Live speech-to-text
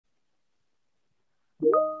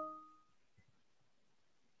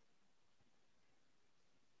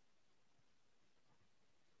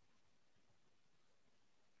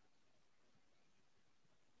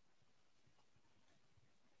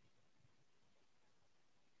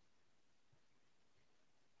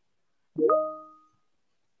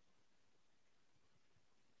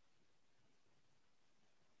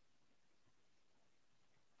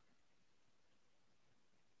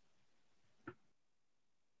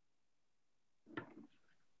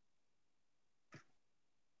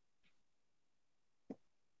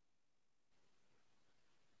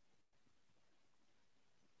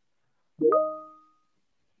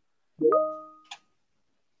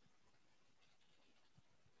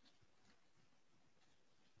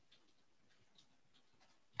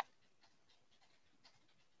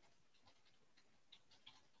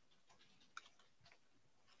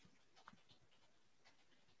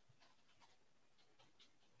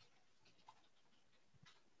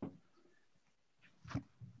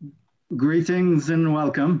Greetings and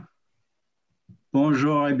welcome.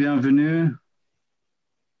 Bonjour et bienvenue.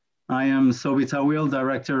 I am Sobi Tawil,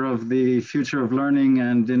 Director of the Future of Learning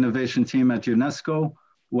and Innovation team at UNESCO.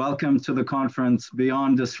 Welcome to the conference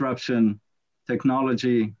Beyond Disruption,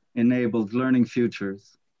 Technology-Enabled Learning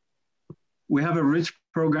Futures. We have a rich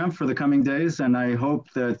program for the coming days, and I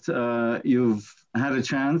hope that you've had a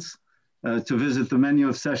chance to visit the menu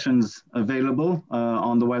of sessions available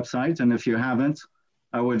on the website, and if you haven't,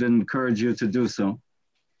 I would encourage you to do so.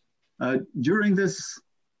 During this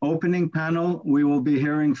opening panel, we will be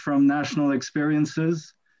hearing from national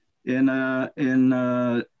experiences in a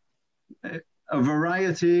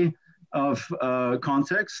variety of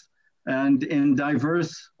contexts and in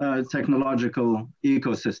diverse technological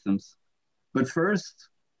ecosystems. But first,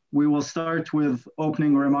 we will start with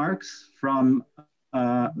opening remarks from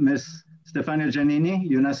Ms. Stefania Giannini,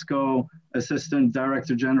 UNESCO Assistant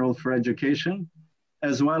Director General for Education,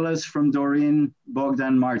 as well as from Doreen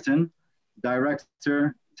Bogdan-Martin,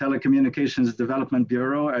 Director, Telecommunications Development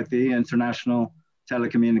Bureau at the International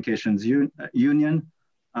Telecommunications Union,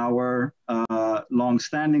 our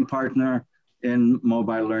long-standing partner in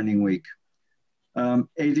Mobile Learning Week.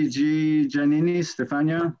 ADG Giannini,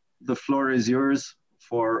 Stefania, the floor is yours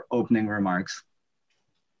for opening remarks.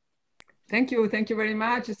 Thank you very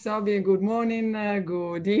much, Sobi. Good morning,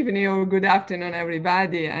 good evening, or good afternoon,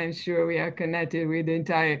 everybody. I'm sure we are connected with the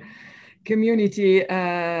entire community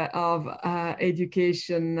of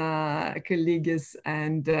education colleagues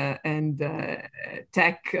and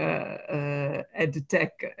tech,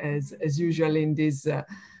 edtech, as usual in this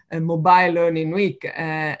Mobile Learning Week.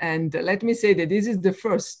 And let me say that this is the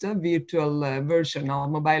first virtual version of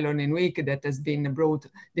Mobile Learning Week that has been brought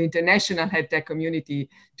the international EdTech community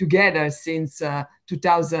together since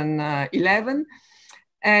 2011.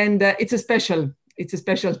 And it's a special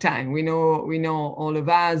time. We know all of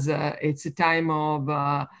us, it's a time of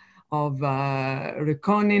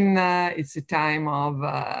reckoning, it's a time of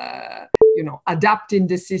adapting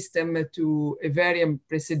the system to a very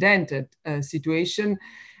unprecedented situation.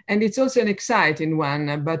 And it's also an exciting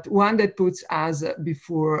one, but one that puts us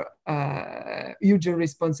before huge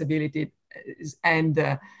responsibility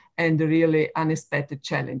and really unexpected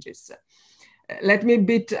challenges. Let me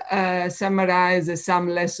summarize some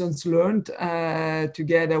lessons learned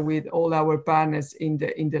together with all our partners in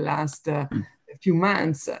the last few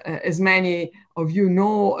months. As many of you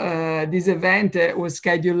know, this event was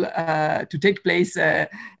scheduled to take place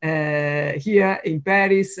here in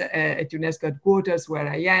Paris at UNESCO headquarters, where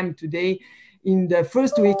I am today, in the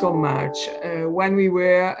first week of March, when we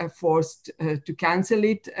were forced to cancel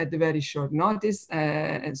it at the very short notice.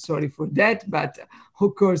 And sorry for that, but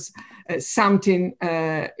of course, something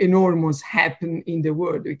enormous happened in the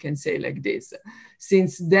world, we can say like this.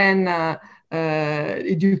 Since then,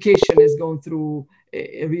 education has gone through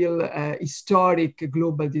a real historic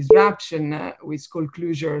global disruption with school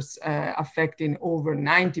closures affecting over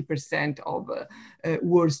 90% of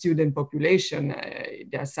world student population.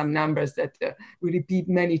 There are some numbers that we repeat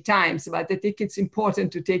many times, but I think it's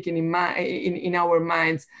important to take in our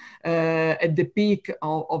minds at the peak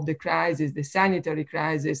of the crisis, the sanitary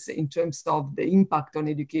crisis, in terms of the impact on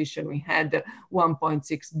education. We had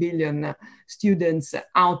 1.6 billion students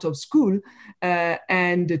out of school,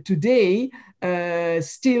 and today,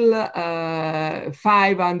 still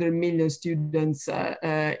 500 million students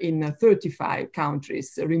in 35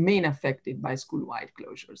 countries remain affected by school-wide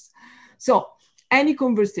closures. So any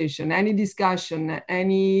conversation, any discussion,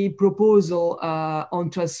 any proposal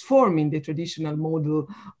on transforming the traditional model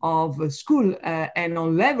of school and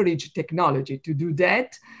on leverage technology to do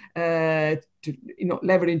that,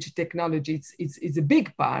 leverage technology is a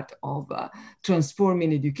big part of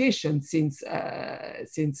transforming education since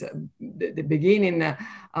the beginning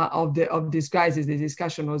of this crisis. The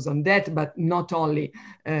discussion was on that, but not only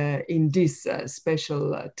in this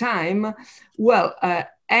special time. Well,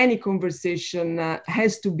 any conversation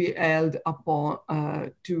has to be held upon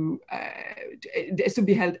has to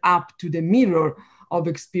be held up to the mirror of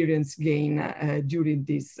experience gain during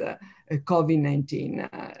this COVID-19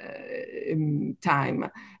 time,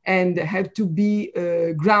 and have to be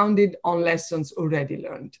grounded on lessons already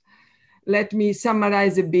learned. Let me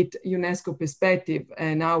summarize a bit UNESCO perspective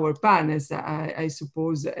and our partners. I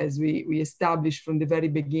suppose, as we established from the very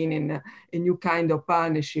beginning, a new kind of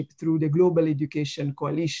partnership through the Global Education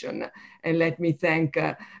Coalition. And let me thank,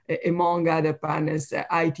 among other partners,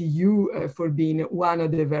 ITU for being one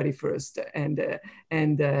of the very first, and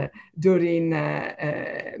Doreen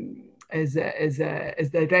as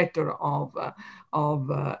director of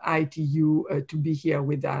ITU to be here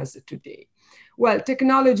with us today. Well,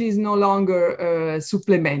 technology is no longer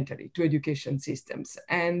supplementary to education systems,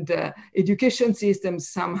 and education systems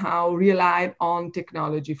somehow relied on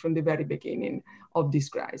technology from the very beginning of this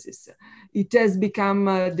crisis. It has become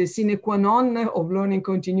the sine qua non of learning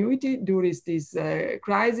continuity during this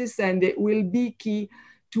crisis, and it will be key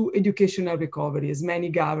to educational recovery, as many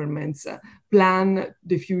governments plan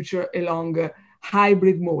the future along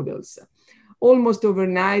hybrid models. Almost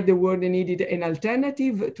overnight, the world needed an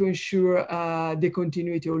alternative to ensure the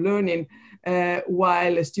continuity of learning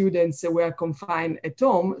while students were confined at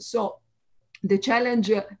home. So the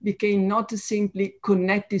challenge became not simply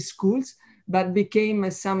connecting schools, but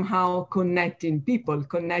became somehow connecting people,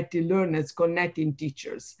 connecting learners, connecting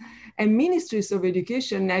teachers. And ministries of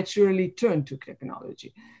education naturally turned to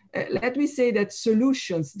technology. Let me say that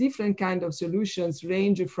solutions, different kinds of solutions,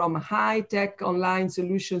 range from high-tech online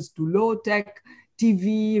solutions to low-tech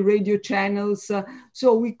TV, radio channels.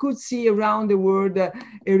 So we could see around the world a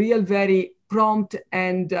real very prompt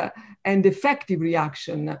and effective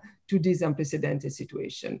reaction to this unprecedented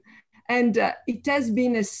situation. And it has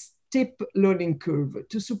been a steep learning curve.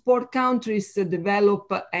 To support countries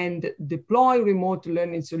develop and deploy remote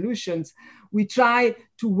learning solutions, we try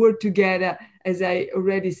to work together, as I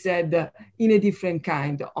already said, in a different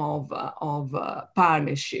kind of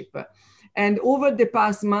partnership. And over the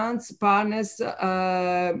past months, partners,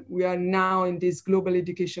 we are now in this Global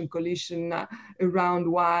Education Coalition, around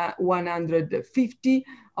 150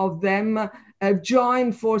 of them have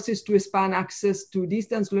joined forces to expand access to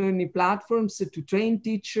distance learning platforms, to train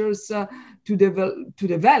teachers, to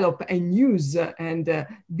develop and use and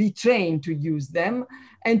be trained to use them,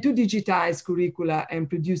 and to digitize curricula and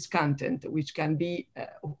produce content, which can be,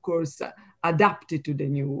 of course, adapted to the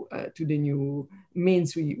new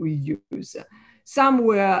means we use. Some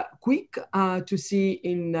were quick to see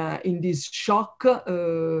in this shock,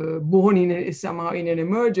 born somehow in an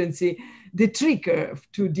emergency, the trigger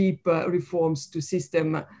to deep reforms to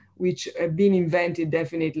system which have been invented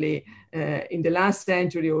definitely in the last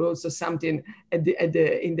century, or also something in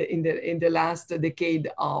the last decades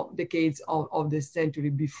of the century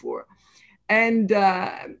before. And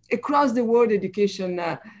across the world, education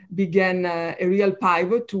began a real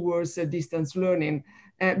pivot towards distance learning,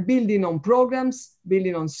 building on programs,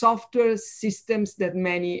 building on software systems that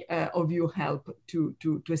many of you help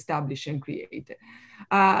to establish and create.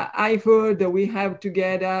 I've heard that we have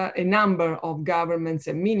together a number of governments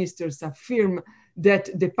and ministers affirm that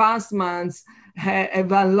the past months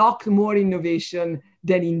have unlocked more innovation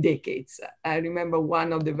than in decades. I remember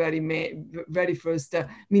one of the very first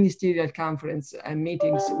ministerial conference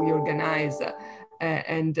meetings we organized,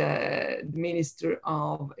 and the Minister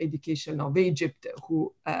of Education of Egypt,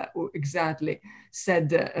 who exactly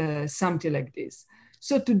said something like this.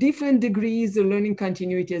 So to different degrees, the learning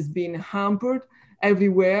continuity has been hampered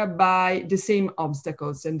everywhere by the same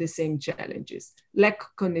obstacles and the same challenges: lack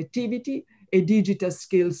of connectivity, a digital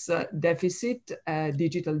skills deficit,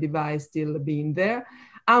 digital device still being there,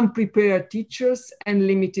 unprepared teachers, and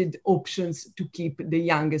limited options to keep the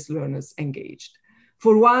youngest learners engaged.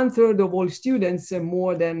 For 1/3 of all students,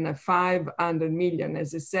 more than 500 million,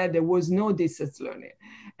 as I said, there was no distance learning.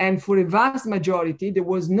 And for a vast majority, there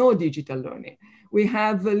was no digital learning. We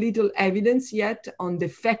have little evidence yet on the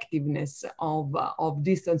effectiveness of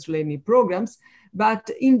distance learning programs, but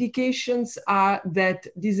indications are that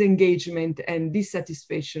disengagement and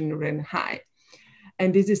dissatisfaction ran high.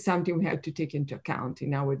 And this is something we have to take into account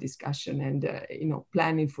in our discussion and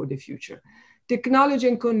planning for the future. Technology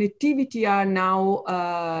and connectivity are now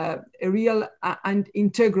a real and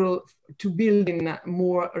integral to building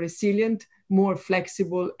more resilient, more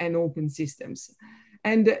flexible and open systems.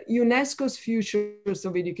 And UNESCO's Futures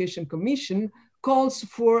of Education Commission calls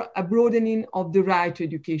for a broadening of the right to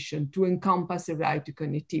education to encompass a right to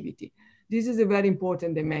connectivity. This is a very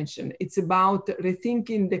important dimension. It's about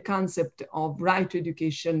rethinking the concept of right to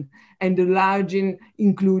education and enlarging,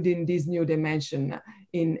 including this new dimension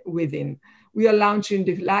within. We are launching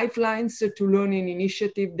the Lifelines to Learning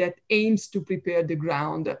initiative that aims to prepare the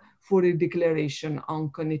ground for a declaration on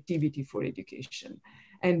connectivity for education.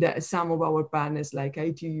 And some of our partners like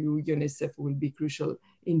ITU, UNICEF will be crucial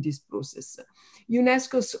in this process.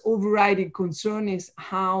 UNESCO's overriding concern is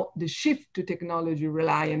how the shift to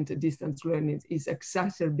technology-reliant distance learning is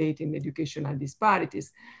exacerbating educational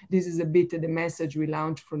disparities. This is a bit the message we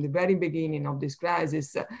launched from the very beginning of this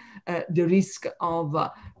crisis. The risk of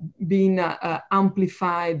being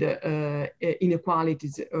amplified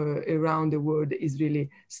inequalities around the world is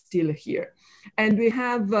really still here. And we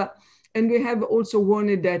have And we have also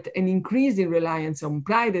warned that an increasing reliance on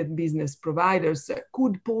private business providers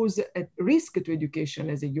could pose a risk to education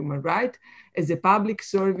as a human right, as a public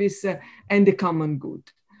service, and a common good.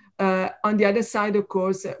 On the other side, of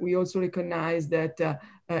course, we also recognize that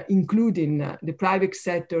including the private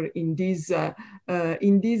sector in this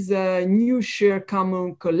new shared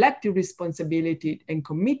common collective responsibility and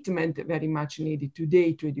commitment very much needed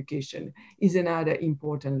today to education is another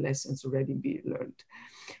important lesson already being learned.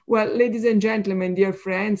 Well, ladies and gentlemen, dear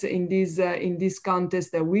friends, in this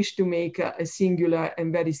contest, I wish to make a singular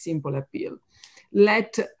and very simple appeal.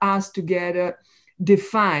 Let us together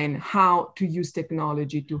define how to use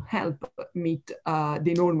technology to help meet the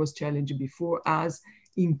enormous challenge before us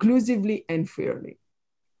inclusively and fairly.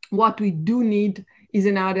 What we do need is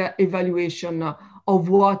another evaluation of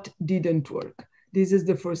what didn't work. This is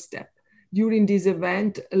the first step. During this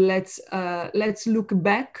event, let's look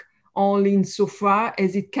back only insofar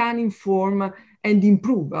as it can inform and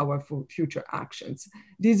improve our future actions.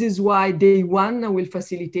 This is why Day One will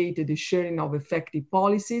facilitate the sharing of effective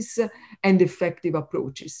policies and effective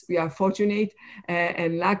approaches. We are fortunate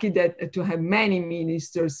and lucky to have many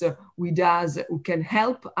ministers with us who can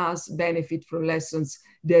help us benefit from lessons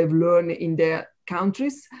they've learned in their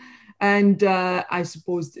countries. And I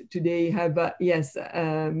suppose today have, yes,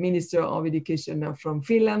 Minister of Education from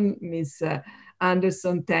Finland, Ms.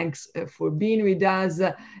 Anderson, thanks for being with us,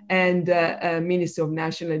 and Minister of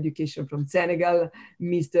National Education from Senegal,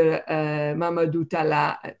 Mr. Mamadou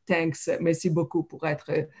Talla, thanks, merci beaucoup pour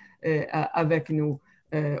être avec nous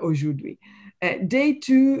aujourd'hui. Day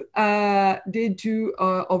two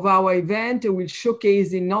of our event will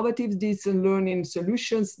showcase innovative distance learning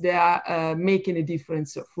solutions that are making a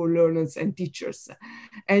difference for learners and teachers.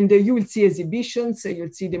 And you will see exhibitions,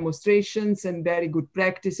 you'll see demonstrations and very good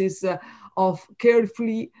practices of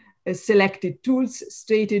carefully selected tools,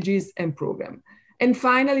 strategies, and programs. And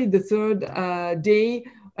finally, the third day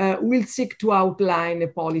will seek to outline a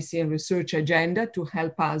policy and research agenda to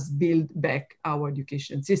help us build back our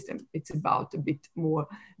education system. It's about a bit more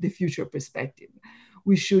the future perspective.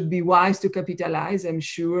 We should be wise to capitalize, I'm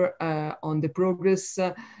sure, on the progress,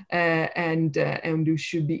 and we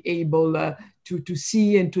should be able to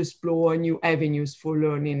see and to explore new avenues for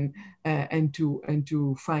learning and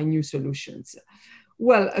to find new solutions.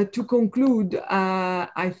 Well, to conclude,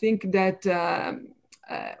 I think that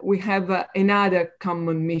we have another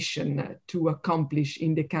common mission to accomplish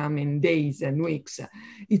in the coming days and weeks.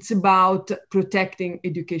 It's about protecting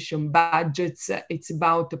education budgets. It's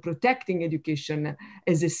about protecting education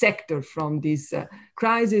as a sector from this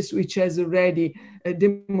crisis, which has already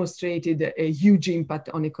demonstrated a huge impact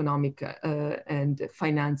on economic and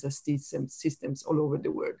financial systems all over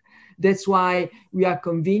the world. That's why we are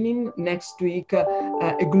convening next week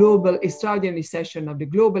a global extraordinary session of the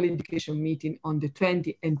Global Education Meeting on the 20th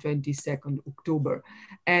and 22nd October.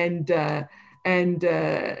 And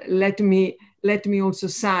let me also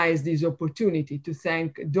seize this opportunity to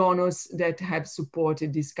thank donors that have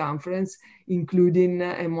supported this conference, including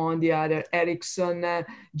among the other Ericsson,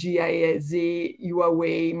 GIZ,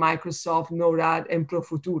 Huawei, Microsoft, NORAD, and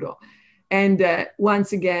Profuturo. And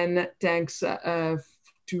once again, thanks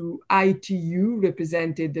to ITU,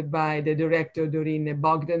 represented by the director Doreen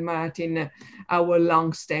Bogdan-Martin, our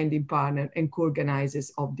long-standing partner and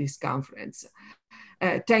co-organizers of this conference.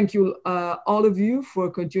 Thank you, all of you, for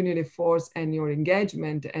continuing efforts and your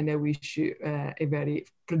engagement, and I wish you a very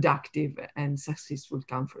productive and successful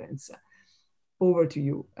conference. Over to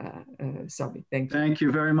you, Sabi. Thank you. Thank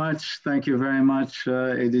you very much. Thank you very much,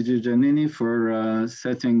 ADG Giannini, for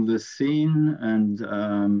setting the scene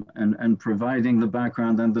and providing the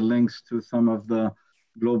background and the links to some of the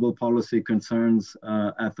global policy concerns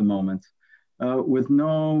at the moment. With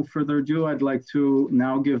no further ado, I'd like to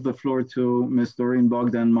now give the floor to Ms. Doreen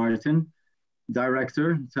Bogdan-Martin,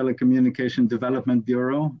 Director, Telecommunication Development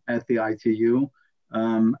Bureau at the ITU.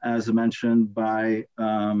 As mentioned by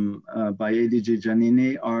ADG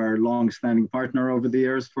Giannini, our long-standing partner over the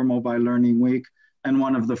years for Mobile Learning Week, and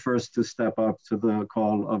one of the first to step up to the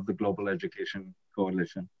call of the Global Education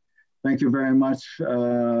Coalition. Thank you very much,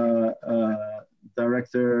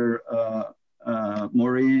 Director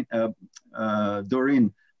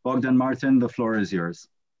Doreen Bogdan-Martin, the floor is yours.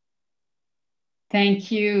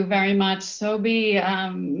 Thank you very much, Sobi.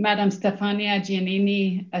 Madam Stefania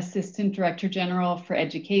Giannini, Assistant Director General for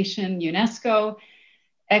Education, UNESCO.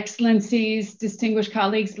 Excellencies, distinguished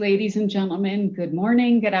colleagues, ladies and gentlemen, good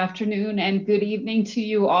morning, good afternoon, and good evening to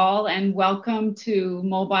you all, and welcome to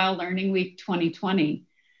Mobile Learning Week 2020.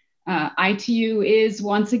 ITU is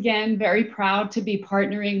once again very proud to be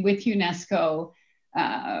partnering with UNESCO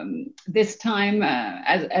this time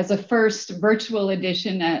as a first virtual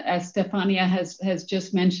edition, as Stefania has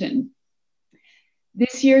just mentioned.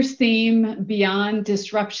 This year's theme, Beyond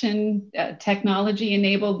Disruption,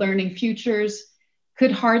 Technology-Enabled Learning Futures,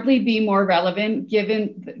 could hardly be more relevant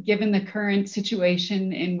given the current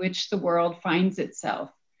situation in which the world finds itself.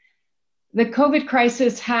 The COVID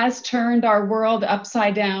crisis has turned our world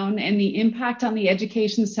upside down, and the impact on the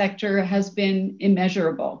education sector has been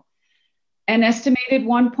immeasurable. An estimated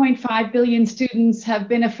 1.5 billion students have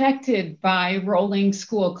been affected by rolling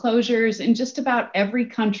school closures in just about every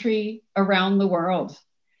country around the world.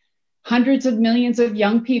 Hundreds of millions of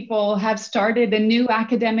young people have started a new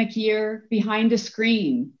academic year behind a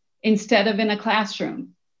screen instead of in a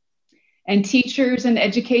classroom. And teachers and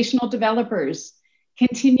educational developers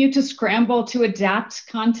continue to scramble to adapt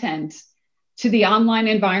content to the online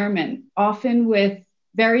environment, often with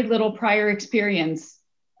very little prior experience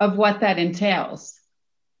of what that entails.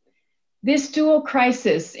 This dual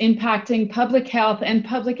crisis impacting public health and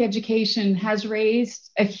public education has raised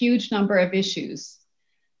a huge number of issues.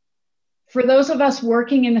 For those of us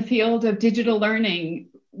working in the field of digital learning,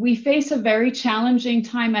 we face a very challenging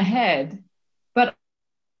time ahead, but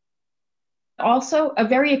also a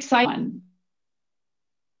very exciting one.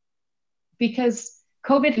 Because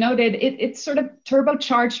COVID noted, it sort of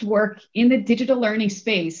turbocharged work in the digital learning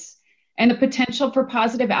space, and the potential for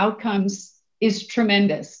positive outcomes is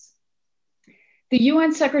tremendous. The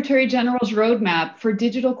UN Secretary General's roadmap for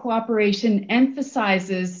digital cooperation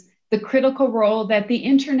emphasizes the critical role that the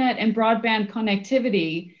internet and broadband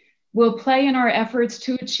connectivity will play in our efforts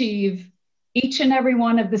to achieve each and every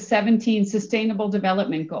one of the 17 Sustainable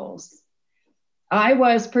Development Goals. I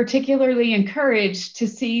was particularly encouraged to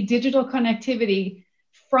see digital connectivity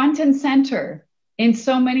front and center in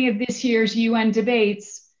so many of this year's UN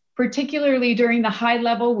debates, particularly during the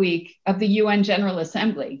high-level week of the UN General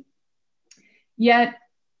Assembly. Yet,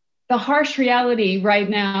 the harsh reality right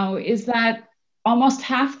now is that almost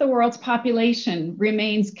half the world's population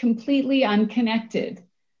remains completely unconnected.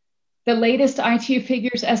 The latest ITU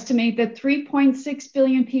figures estimate that 3.6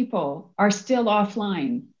 billion people are still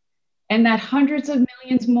offline, and that hundreds of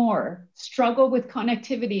millions more struggle with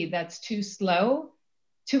connectivity that's too slow,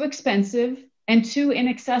 too expensive, and too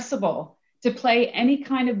inaccessible to play any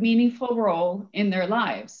kind of meaningful role in their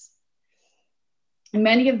lives.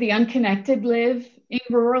 Many of the unconnected live in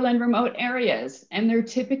rural and remote areas, and they're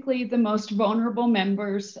typically the most vulnerable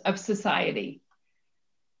members of society.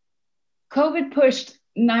 COVID pushed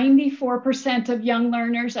 94% of young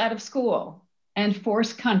learners out of school and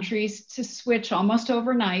forced countries to switch almost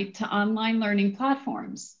overnight to online learning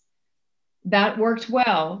platforms. That worked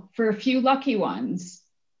well for a few lucky ones,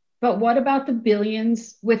 but what about the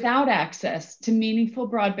billions without access to meaningful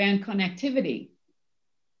broadband connectivity?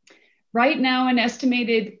 Right now, an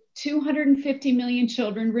estimated 250 million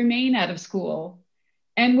children remain out of school,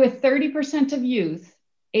 and with 30% of youth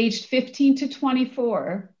aged 15 to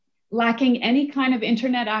 24 lacking any kind of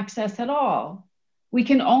internet access at all, we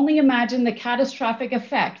can only imagine the catastrophic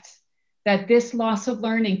effect that this loss of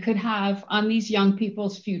learning could have on these young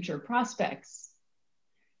people's future prospects.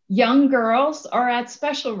 Young girls are at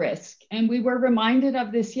special risk, and we were reminded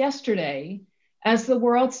of this yesterday as the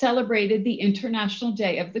world celebrated the International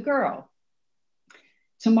Day of the Girl.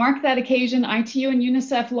 To mark that occasion, ITU and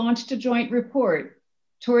UNICEF launched a joint report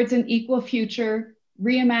towards an equal future,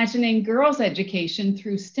 reimagining girls' education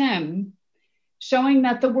through STEM, showing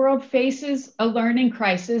that the world faces a learning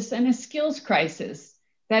crisis and a skills crisis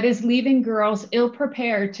that is leaving girls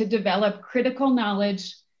ill-prepared to develop critical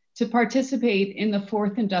knowledge to participate in the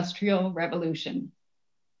fourth industrial revolution.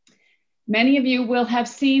 Many of you will have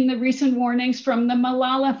seen the recent warnings from the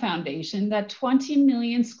Malala Foundation that 20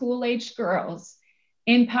 million school-aged girls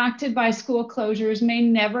impacted by school closures may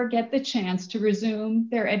never get the chance to resume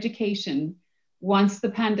their education once the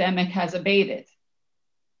pandemic has abated.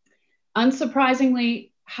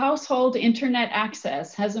 Unsurprisingly, household internet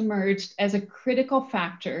access has emerged as a critical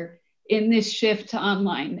factor in this shift to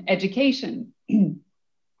online education.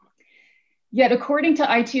 Yet, according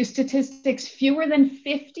to ITU statistics, fewer than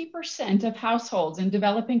 50% of households in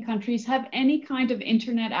developing countries have any kind of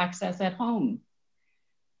internet access at home.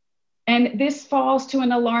 And this falls to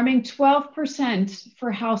an alarming 12%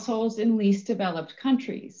 for households in least developed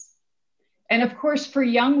countries. And of course, for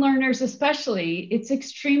young learners especially, it's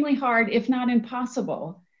extremely hard, if not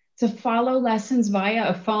impossible, to follow lessons via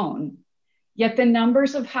a phone. Yet the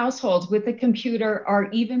numbers of households with a computer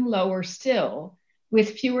are even lower still,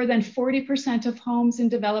 with fewer than 40% of homes in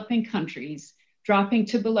developing countries dropping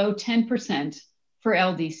to below 10% for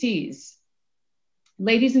LDCs.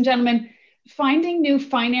 Ladies and gentlemen, Finding new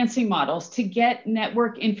financing models to get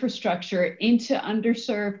network infrastructure into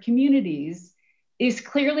underserved communities is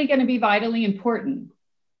clearly going to be vitally important.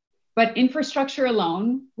 But infrastructure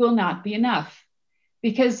alone will not be enough,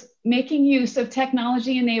 because making use of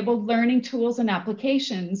technology-enabled learning tools and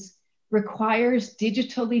applications requires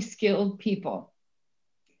digitally skilled people.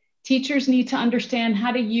 Teachers need to understand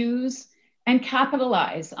how to use and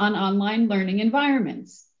capitalize on online learning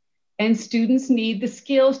environments. And students need the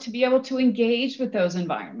skills to be able to engage with those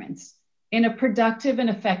environments in a productive and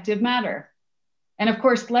effective manner. And of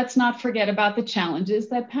course, let's not forget about the challenges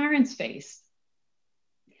that parents face.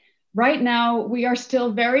 Right now, we are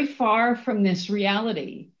still very far from this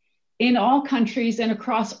reality. In all countries and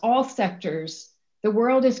across all sectors, the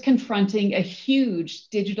world is confronting a huge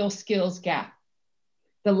digital skills gap.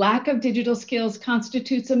 The lack of digital skills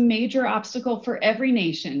constitutes a major obstacle for every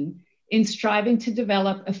nation in striving to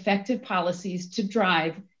develop effective policies to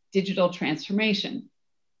drive digital transformation.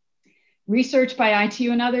 Research by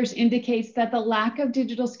ITU and others indicates that the lack of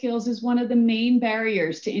digital skills is one of the main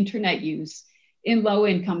barriers to internet use in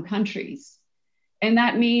low-income countries. And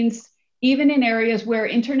that means even in areas where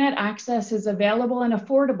internet access is available and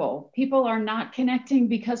affordable, people are not connecting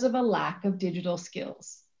because of a lack of digital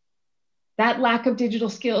skills. That lack of digital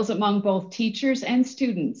skills among both teachers and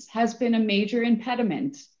students has been a major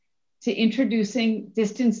impediment to introducing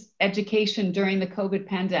distance education during the COVID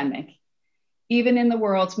pandemic, even in the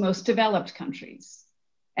world's most developed countries.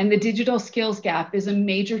 And the digital skills gap is a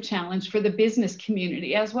major challenge for the business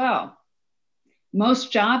community as well.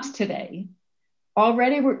 Most jobs today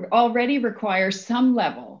already require some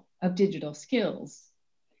level of digital skills.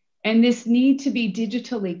 And this need to be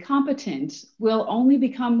digitally competent will only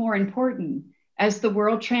become more important as the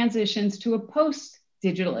world transitions to a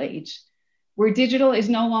post-digital age, where digital is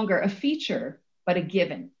no longer a feature, but a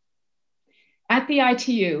given. At the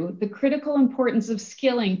ITU, the critical importance of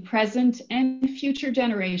skilling present and future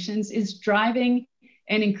generations is driving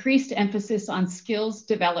an increased emphasis on skills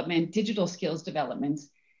development, digital skills development,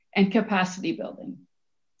 and capacity building.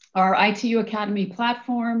 Our ITU Academy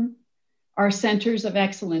platform, our Centers of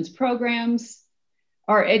Excellence programs,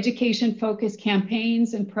 our education-focused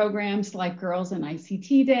campaigns and programs like Girls in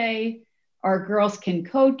ICT Day, our Girls Can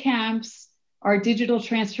Code camps, our digital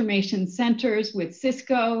transformation centers with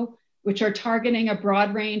Cisco, which are targeting a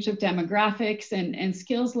broad range of demographics and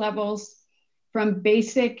skills levels, from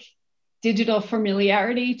basic digital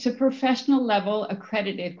familiarity to professional level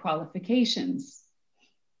accredited qualifications.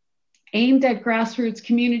 Aimed at grassroots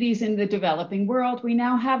communities in the developing world, we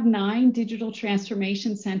now have 9 digital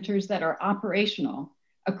transformation centers that are operational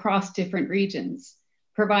across different regions,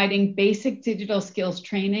 providing basic digital skills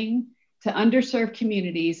training to underserved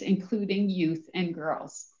communities, including youth and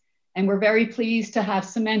girls. And we're very pleased to have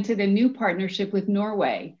cemented a new partnership with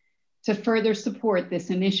Norway to further support this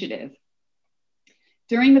initiative.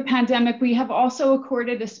 During the pandemic, we have also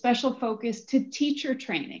accorded a special focus to teacher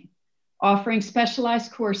training, offering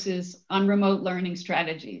specialized courses on remote learning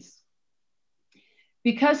strategies.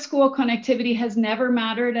 Because school connectivity has never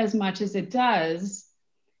mattered as much as it does,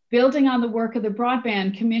 building on the work of the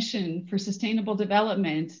Broadband Commission for Sustainable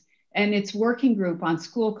Development and its working group on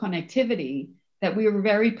school connectivity that we were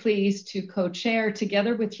very pleased to co-chair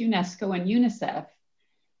together with UNESCO and UNICEF,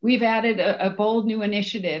 we've added a bold new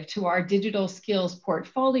initiative to our digital skills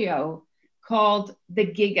portfolio called the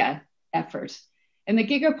GIGA effort. And the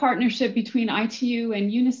GIGA partnership between ITU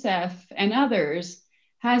and UNICEF and others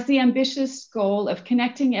has the ambitious goal of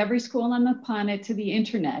connecting every school on the planet to the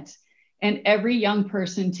internet and every young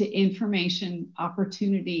person to information,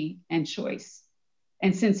 opportunity, and choice.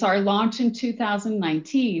 And since our launch in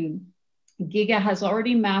 2019, GIGA has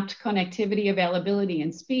already mapped connectivity availability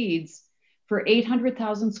and speeds for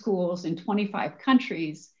 800,000 schools in 25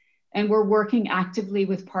 countries. And we're working actively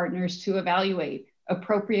with partners to evaluate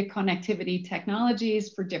appropriate connectivity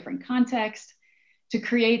technologies for different contexts, to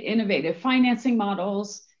create innovative financing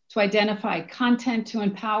models, to identify content to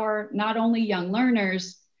empower not only young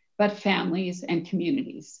learners, but families and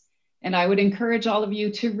communities. And I would encourage all of you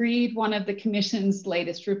to read one of the Commission's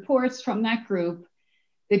latest reports from that group,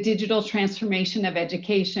 The Digital Transformation of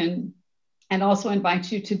Education, and also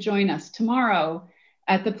invite you to join us tomorrow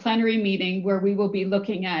at the plenary meeting where we will be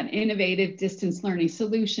looking at innovative distance learning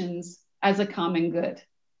solutions as a common good.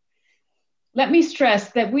 Let me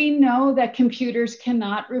stress that we know that computers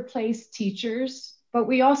cannot replace teachers, but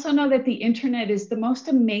we also know that the internet is the most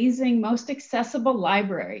amazing, most accessible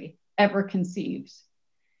library ever conceived.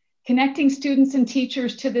 Connecting students and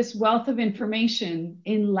teachers to this wealth of information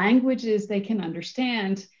in languages they can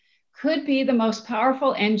understand could be the most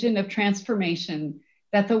powerful engine of transformation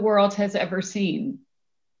that the world has ever seen.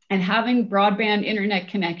 And having broadband internet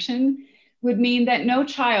connection would mean that no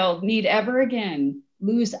child need ever again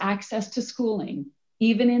lose access to schooling,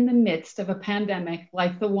 even in the midst of a pandemic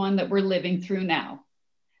like the one that we're living through now.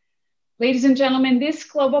 Ladies and gentlemen, this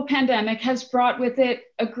global pandemic has brought with it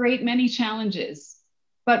a great many challenges,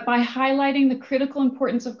 but by highlighting the critical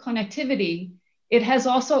importance of connectivity, it has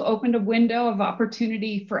also opened a window of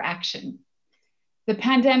opportunity for action. The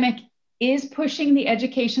pandemic is pushing the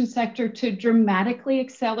education sector to dramatically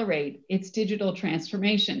accelerate its digital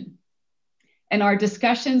transformation. And our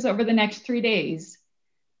discussions over the next 3 days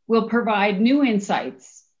will provide new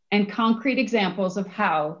insights and concrete examples of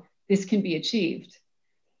how this can be achieved.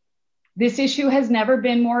 This issue has never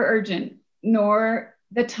been more urgent, nor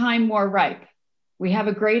the time more ripe. We have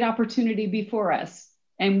a great opportunity before us,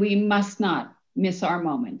 and we must not miss our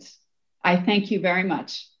moment. I thank you very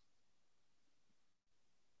much.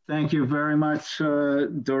 Thank you very much,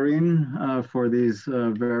 Doreen, for these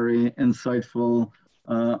very insightful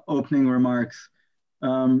opening remarks.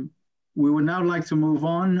 We would now like to move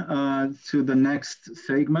on to the next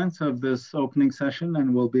segment of this opening session,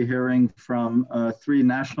 and we'll be hearing from 3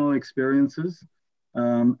 national experiences.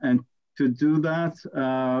 And to do that,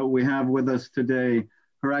 we have with us today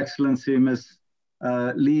Her Excellency Ms.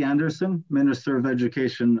 Li Andersson, Minister of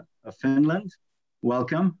Education of Finland.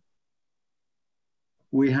 Welcome.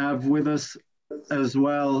 We have with us as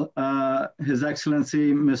well His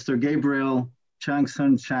Excellency Mr. Gabriel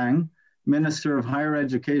Changsun Chang, Minister of Higher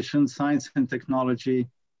Education, Science and Technology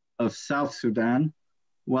of South Sudan.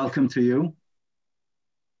 Welcome to you.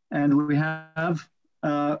 And we have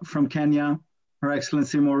from Kenya, Her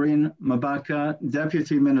Excellency Maureen Mabaka,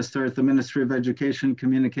 Deputy Minister at the Ministry of Education,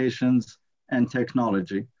 Communications and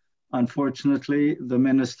Technology. Unfortunately, the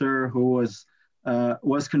minister who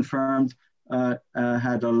was confirmed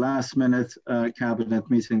had a last-minute cabinet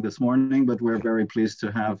meeting this morning, but we're very pleased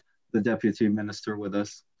to have the Deputy Minister with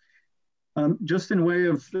us. Just in way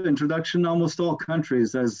of introduction, almost all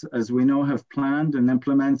countries, as we know, have planned and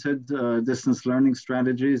implemented distance learning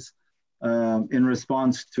strategies in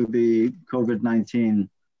response to the COVID-19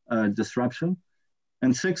 disruption.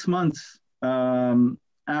 And 6 months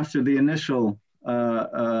after the initial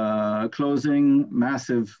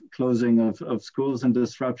massive closing of schools and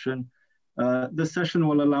disruption, this session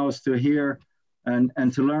will allow us to hear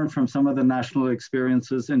and to learn from some of the national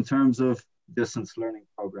experiences in terms of distance learning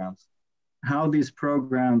programs, how these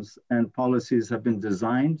programs and policies have been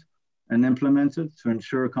designed and implemented to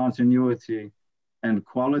ensure continuity and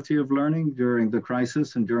quality of learning during the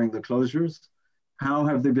crisis and during the closures. How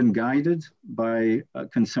have they been guided by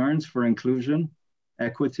concerns for inclusion,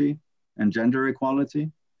 equity, and gender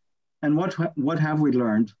equality? And what have we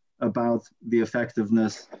learned about the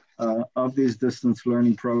effectiveness of these distance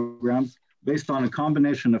learning programs based on a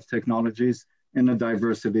combination of technologies in a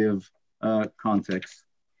diversity of contexts?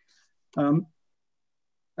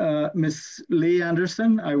 Ms. Li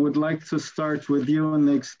Andersson, I would like to start with you in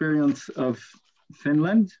the experience of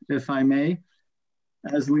Finland, if I may.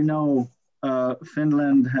 As we know,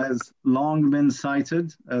 Finland has long been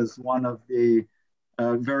cited as one of the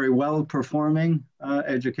very well-performing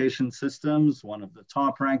education systems, one of the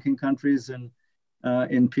top-ranking countries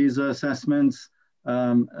in PISA assessments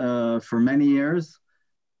for many years.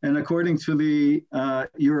 And according to the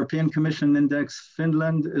European Commission Index,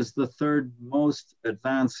 Finland is the 3rd most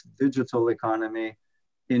advanced digital economy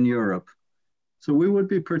in Europe. So we would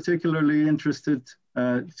be particularly interested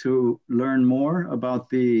to learn more about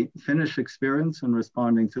the Finnish experience in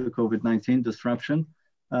responding to the COVID-19 disruption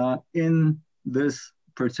in this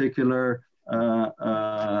particular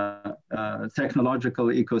technological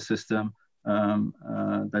ecosystem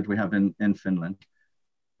that we have in Finland.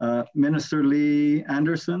 Minister Li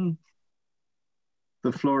Andersson,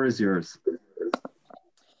 the floor is yours.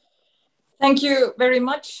 Thank you very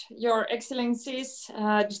much, Your Excellencies,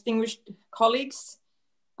 distinguished colleagues.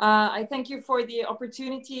 I thank you for the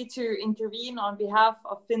opportunity to intervene on behalf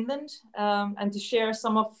of Finland and to share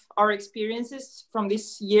some of our experiences from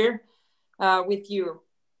this year with you.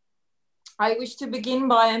 I wish to begin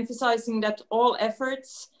by emphasizing that all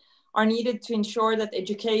efforts are needed to ensure that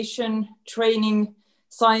education, training,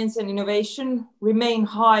 science and innovation remain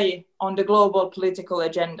high on the global political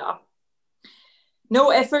agenda. No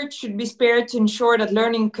effort should be spared to ensure that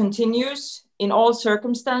learning continues in all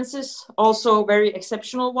circumstances, also very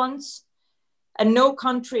exceptional ones. And no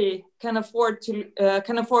country can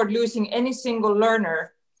afford losing any single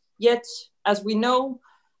learner. Yet, as we know,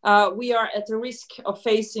 we are at the risk of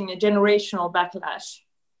facing a generational backlash.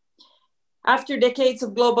 After decades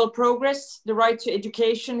of global progress, the right to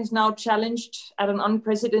education is now challenged at an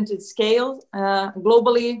unprecedented scale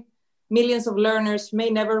globally, millions of learners may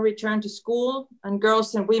never return to school, and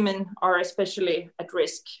girls and women are especially at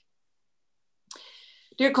risk.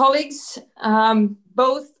 Dear colleagues,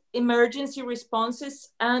 both emergency responses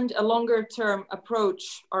and a longer-term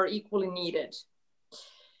approach are equally needed.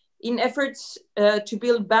 In efforts to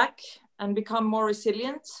build back and become more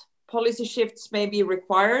resilient, policy shifts may be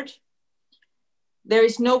required. There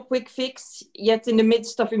is no quick fix, yet in the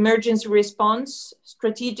midst of emergency response,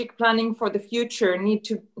 strategic planning for the future need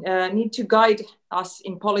to guide us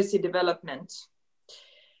in policy development.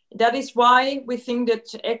 That is why we think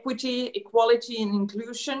that equity, equality, and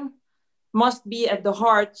inclusion must be at the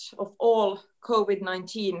heart of all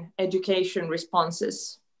COVID-19 education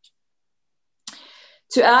responses.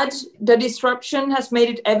 To add, the disruption has made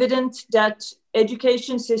it evident that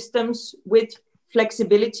education systems with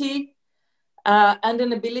flexibility and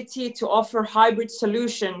an ability to offer hybrid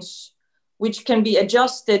solutions, which can be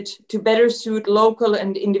adjusted to better suit local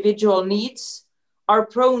and individual needs, are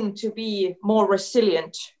prone to be more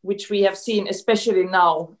resilient, which we have seen especially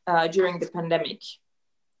now during the pandemic.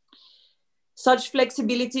 Such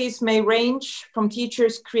flexibilities may range from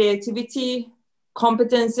teachers' creativity,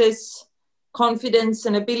 competences, confidence,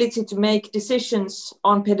 and ability to make decisions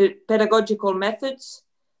on pedagogical methods,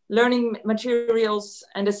 learning materials,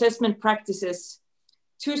 and assessment practices,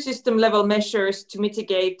 to system-level measures to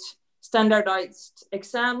mitigate standardized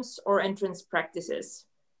exams or entrance practices.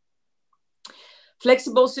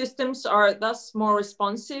 Flexible systems are thus more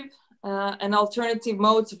responsive, and alternative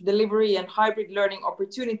modes of delivery and hybrid learning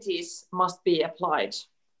opportunities must be applied.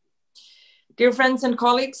 Dear friends and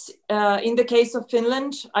colleagues, in the case of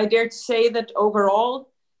Finland, I dare to say that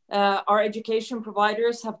overall, our education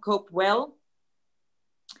providers have coped well.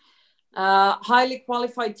 Highly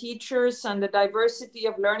qualified teachers and the diversity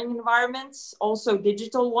of learning environments, also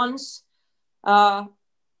digital ones,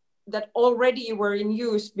 that already were in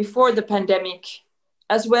use before the pandemic,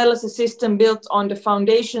 as well as a system built on the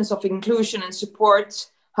foundations of inclusion and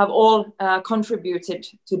support, have all contributed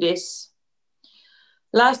to this.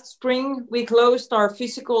 Last spring, we closed our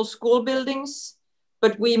physical school buildings,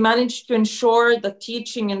 but we managed to ensure that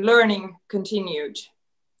teaching and learning continued.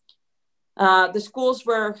 The schools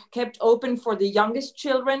were kept open for the youngest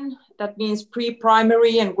children. That means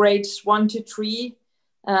pre-primary and grades 1 to 3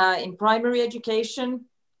 in primary education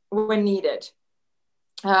when needed.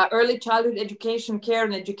 Early childhood education, care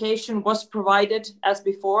and education was provided as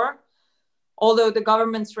before, although the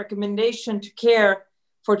government's recommendation to care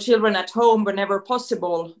for children at home whenever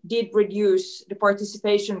possible did reduce the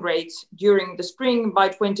participation rates during the spring by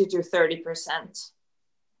 20 to 30%.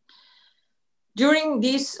 During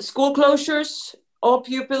these school closures, all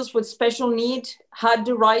pupils with special need had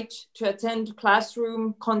the right to attend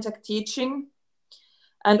classroom contact teaching,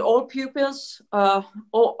 and all pupils,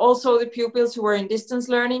 also the pupils who were in distance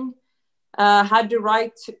learning, had the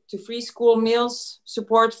right to free school meals,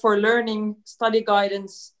 support for learning, study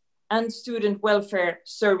guidance, and student welfare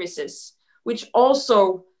services, which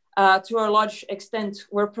also, to a large extent,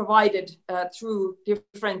 were provided through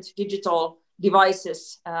different digital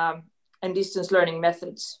devices and distance learning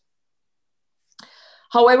methods.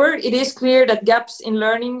 However, it is clear that gaps in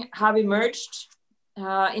learning have emerged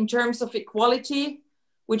in terms of equality,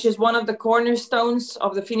 which is one of the cornerstones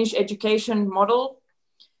of the Finnish education model.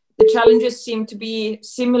 The challenges seem to be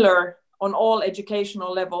similar on all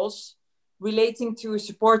educational levels, relating to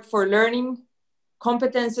support for learning,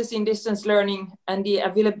 competences in distance learning, and the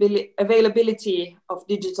availability of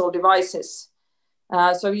digital devices.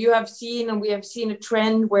 So you have seen, and we have seen a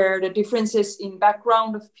trend where the differences in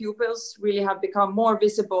background of pupils really have become more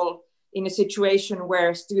visible in a situation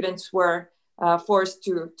where students were forced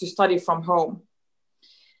to study from home.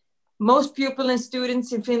 Most pupils and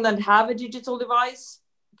students in Finland have a digital device,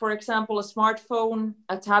 for example, a smartphone,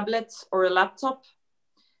 a tablet, or a laptop.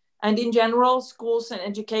 And in general, schools and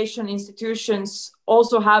education institutions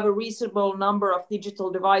also have a reasonable number of digital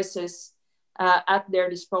devices at their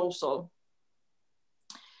disposal.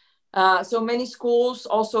 So many schools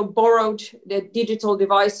also borrowed the digital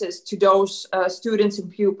devices to those students and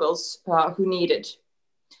pupils who need it.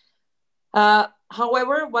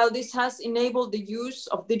 However, while this has enabled the use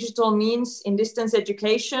of digital means in distance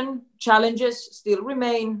education, challenges still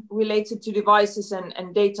remain related to devices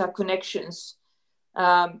and data connections,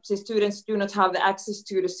 since students do not have the access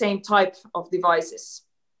to the same type of devices.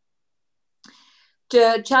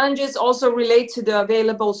 The challenges also relate to the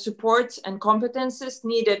available support and competences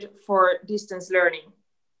needed for distance learning.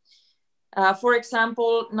 For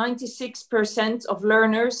example, 96% of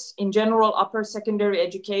learners in general upper secondary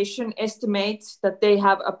education estimate that they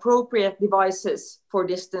have appropriate devices for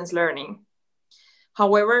distance learning.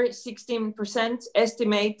 However, 16%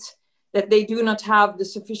 estimate that they do not have the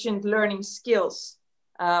sufficient learning skills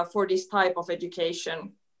for this type of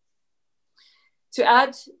education. To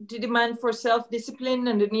add, the demand for self-discipline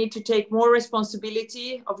and the need to take more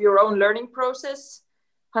responsibility of your own learning process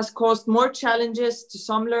has caused more challenges to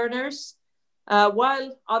some learners,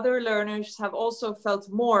 while other learners have also felt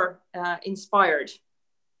more inspired.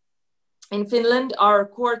 In Finland, our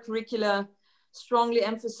core curricula strongly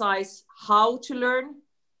emphasize how to learn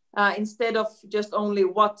instead of just only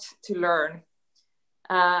what to learn.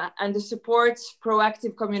 And the support,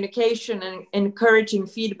 proactive communication and encouraging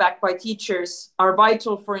feedback by teachers are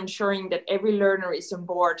vital for ensuring that every learner is on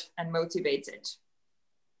board and motivated.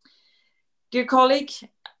 Dear colleague,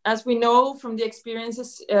 as we know from the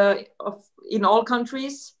experiences in all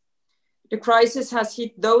countries, the crisis has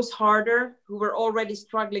hit those harder who were already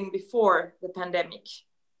struggling before the pandemic.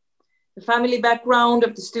 The family background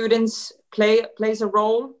of the students plays a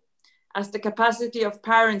role, as the capacity of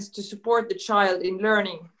parents to support the child in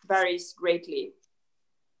learning varies greatly.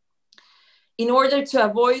 In order to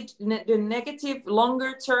avoid the negative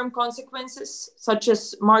longer-term consequences, such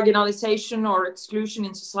as marginalization or exclusion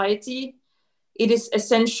in society, it is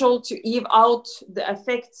essential to eke out the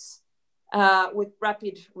effects with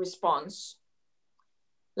rapid response.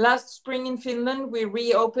 Last spring in Finland, we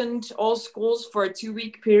reopened all schools for a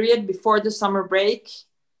 2-week period before the summer break,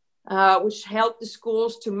 which helped the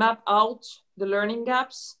schools to map out the learning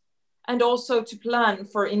gaps and also to plan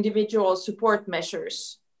for individual support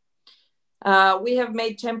measures. We have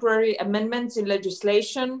made temporary amendments in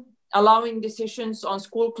legislation, allowing decisions on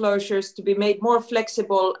school closures to be made more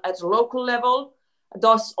flexible at a local level,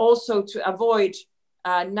 thus also to avoid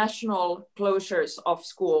national closures of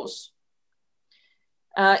schools.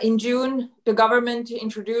 In June, the government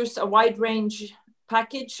introduced a wide range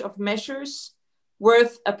package of measures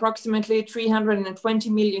worth approximately 320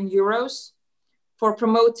 million euros for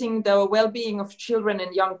promoting the well-being of children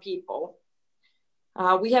and young people.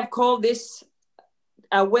 We have called this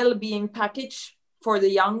a well-being package for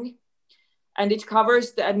the young, and it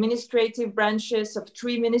covers the administrative branches of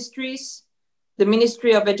 3 ministries: the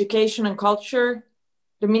Ministry of Education and Culture,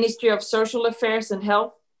 the Ministry of Social Affairs and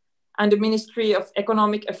Health, and the Ministry of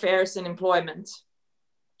Economic Affairs and Employment.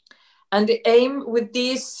 And the aim with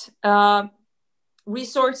these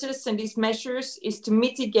resources and these measures is to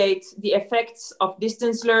mitigate the effects of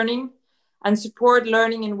distance learning and support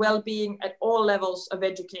learning and well-being at all levels of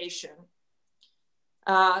education.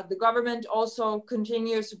 The government also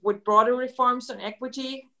continues with broader reforms on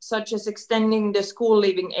equity, such as extending the school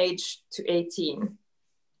leaving age to 18.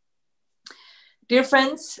 Dear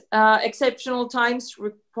friends, exceptional times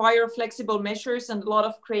require flexible measures and a lot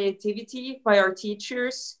of creativity by our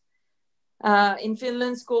teachers. In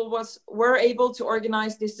Finland, schools were able to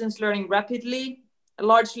organize distance learning rapidly,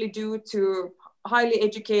 largely due to highly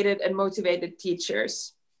educated and motivated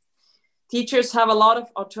teachers. Teachers have a lot of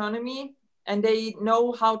autonomy and they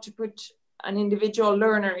know how to put an individual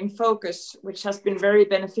learner in focus, which has been very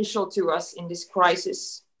beneficial to us in this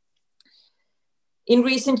crisis. In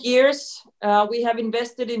recent years, we have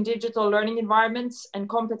invested in digital learning environments and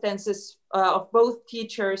competences of both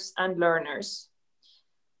teachers and learners.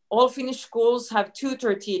 All Finnish schools have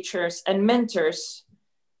tutor teachers and mentors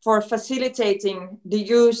for facilitating the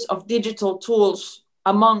use of digital tools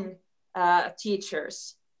among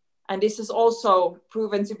teachers. And this has also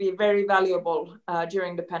proven to be very valuable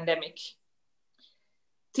during the pandemic.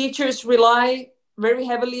 Teachers rely very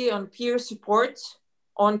heavily on peer support,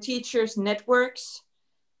 on teachers' networks,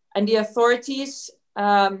 and the authorities,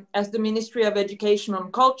 as the Ministry of Education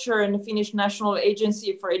and Culture and the Finnish National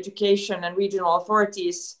Agency for Education and regional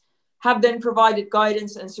authorities have then provided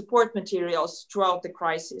guidance and support materials throughout the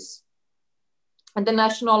crisis. And the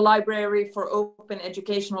National Library for Open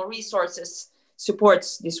Educational Resources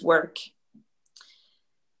supports this work.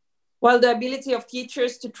 While the ability of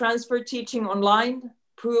teachers to transfer teaching online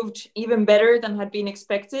proved even better than had been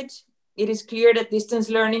expected, it is clear that distance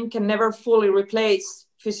learning can never fully replace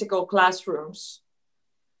physical classrooms.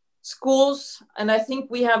 Schools, and I think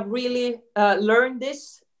we have really learned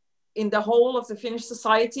this in the whole of the Finnish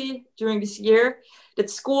society during this year, that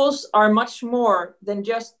schools are much more than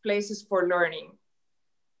just places for learning.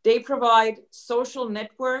 They provide social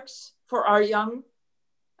networks for our young.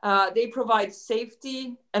 They provide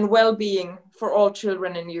safety and well-being for all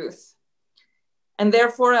children and youth. And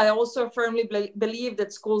therefore, I also firmly believe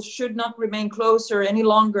that schools should not remain closer any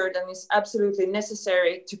longer than is absolutely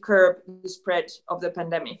necessary to curb the spread of the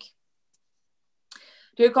pandemic.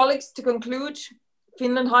 Dear colleagues, to conclude,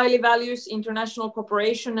 Finland highly values international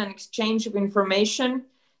cooperation and exchange of information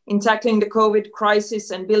in tackling the COVID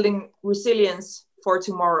crisis and building resilience for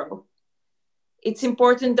tomorrow. It's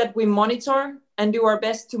important that we monitor and do our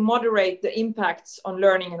best to moderate the impacts on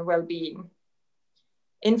learning and well-being.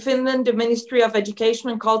 In Finland, the Ministry of Education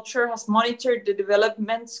and Culture has monitored the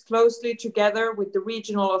developments closely together with the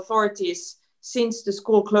regional authorities since the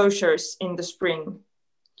school closures in the spring.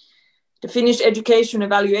 The Finnish Education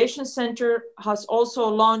Evaluation Center has also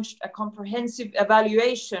launched a comprehensive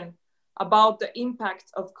evaluation about the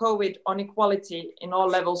impact of COVID on equality in all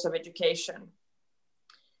levels of education.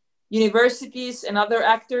 Universities and other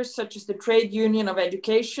actors, such as the Trade Union of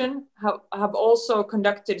Education, have also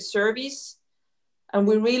conducted surveys, and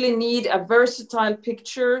we really need a versatile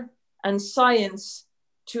picture and science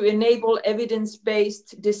to enable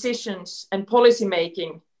evidence-based decisions and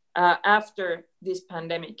policymaking after this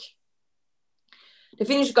pandemic. The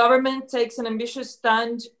Finnish government takes an ambitious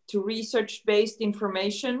stand to research-based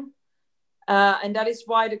information, and that is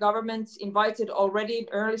why the government invited already in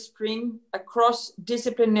early spring a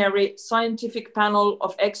cross-disciplinary scientific panel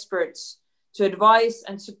of experts to advise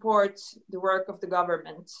and support the work of the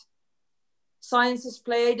government. Science has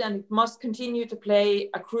played and must continue to play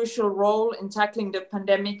a crucial role in tackling the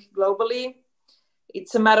pandemic globally.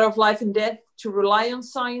 It's a matter of life and death to rely on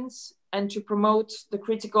science and to promote the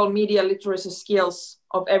critical media literacy skills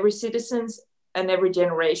of every citizen and every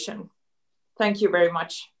generation. Thank you very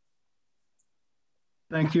much.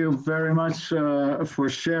 Thank you very much for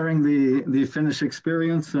sharing the Finnish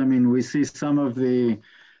experience. I mean, we see some of the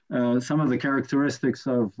characteristics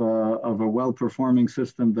of a well-performing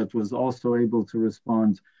system that was also able to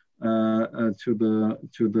respond to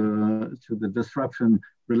the disruption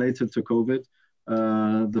related to COVID.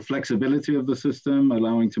 The flexibility of the system,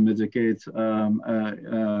 allowing to mitigate some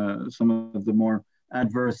of the more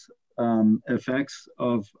adverse effects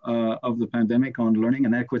of the pandemic on learning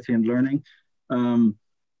and equity in learning.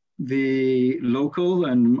 The local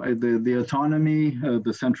and the autonomy,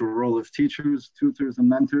 the central role of teachers, tutors, and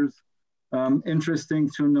mentors. Interesting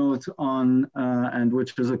to note on, and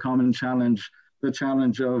which is a common challenge, the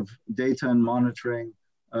challenge of data and monitoring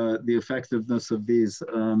the effectiveness of these,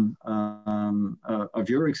 of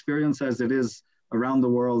your experience as it is around the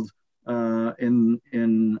world in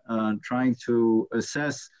trying to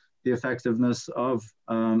assess the effectiveness of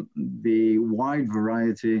the wide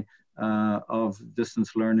variety of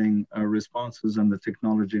distance learning responses and the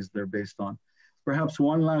technologies they're based on. Perhaps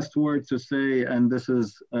one last word to say, and this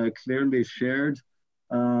is clearly shared,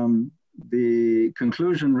 the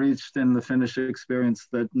conclusion reached in the Finnish experience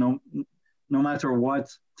that no matter what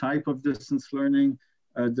type of distance learning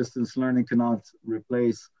cannot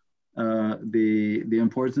replace the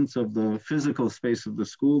importance of the physical space of the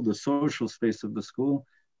school, the social space of the school,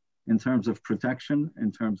 in terms of protection,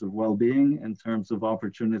 in terms of well-being, in terms of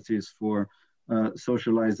opportunities for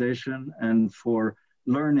socialization and for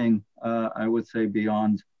learning, I would say,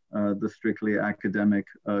 beyond the strictly academic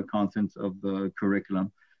content of the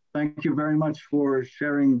curriculum. Thank you very much for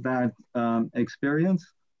sharing that experience.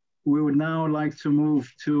 We would now like to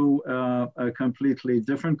move to a completely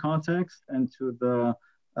different context and to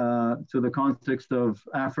the context of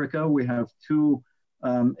Africa. We have two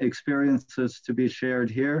experiences to be shared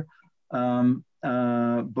here,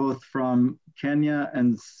 both from Kenya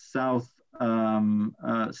and South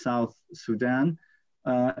Sudan.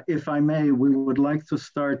 If I may, we would like to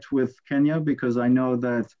start with Kenya because I know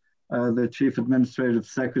that the Chief Administrative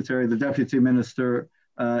Secretary, the Deputy Minister,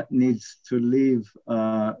 needs to leave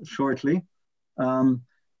shortly.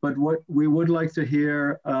 But what we would like to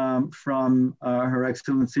hear from Her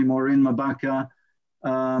Excellency Maureen Mabaka,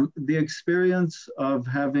 the experience of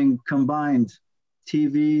having combined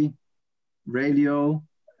TV, radio,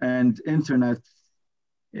 and internet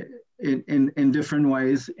in different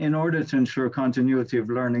ways in order to ensure continuity of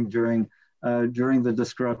learning during the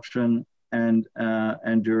disruption and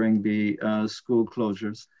during the school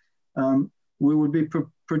closures. We would be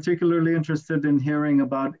particularly interested in hearing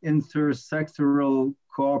about intersectoral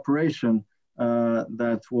cooperation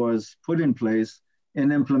that was put in place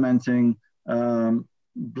in implementing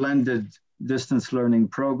blended distance learning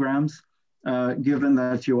programs, given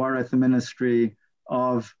that you are at the Ministry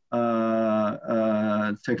of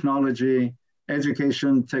Technology,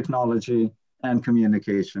 Education, Technology, and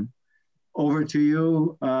Communication. Over to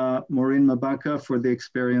you, Maureen Mabaka, for the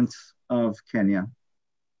experience of Kenya.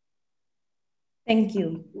 Thank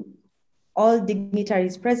you. All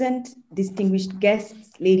dignitaries present, distinguished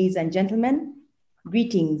guests, ladies and gentlemen,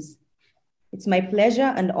 greetings. It's my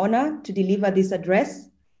pleasure and honor to deliver this address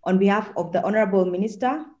on behalf of the Honorable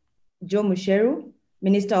Minister, Joe Musheru,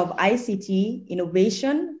 Minister of ICT,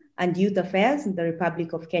 Innovation and Youth Affairs in the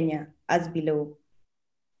Republic of Kenya, as below.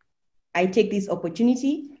 I take this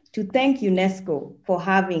opportunity to thank UNESCO for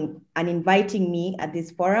having and inviting me at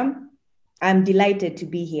this forum. I'm delighted to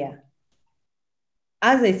be here.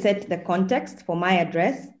 As I set the context for my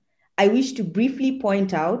address, I wish to briefly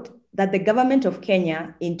point out that the government of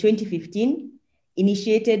Kenya in 2015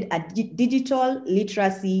 initiated a digital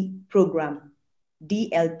literacy program,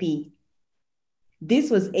 DLP. This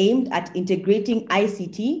was aimed at integrating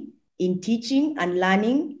ICT in teaching and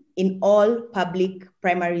learning in all public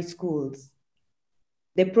primary schools.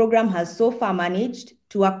 The program has so far managed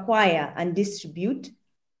to acquire and distribute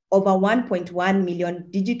over 1.1 million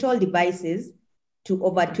digital devices to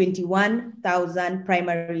over 21,000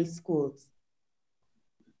 primary schools.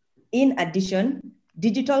 In addition,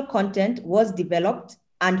 digital content was developed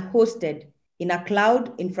and hosted in a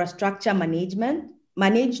cloud infrastructure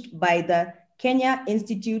managed by the Kenya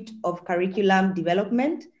Institute of Curriculum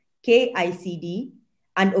Development, KICD,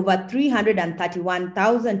 and over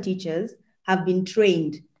 331,000 teachers have been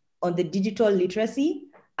trained on the digital literacy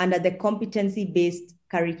under the competency-based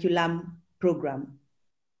curriculum program.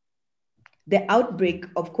 The outbreak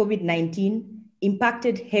of COVID-19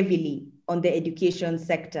 impacted heavily on the education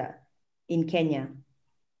sector in Kenya.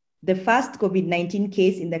 The first COVID-19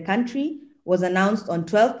 case in the country was announced on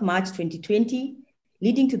 12 March 2020,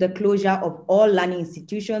 leading to the closure of all learning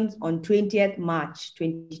institutions on 20th March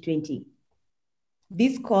 2020.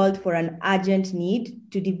 This called for an urgent need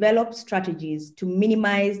to develop strategies to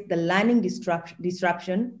minimize the learning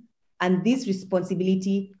disruption, and this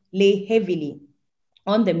responsibility lay heavily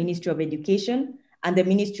on the Ministry of Education and the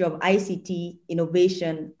Ministry of ICT,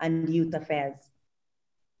 Innovation, and Youth Affairs.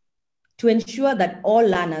 To ensure that all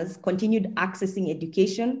learners continued accessing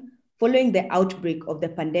education following the outbreak of the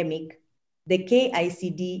pandemic, the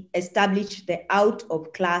KICD established the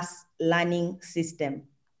out-of-class learning system,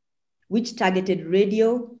 which targeted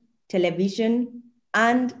radio, television,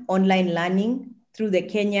 and online learning through the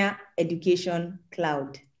Kenya Education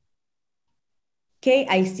Cloud.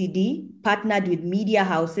 KICD partnered with media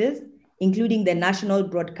houses, including the national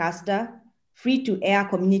broadcaster, free-to-air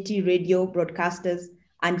community radio broadcasters,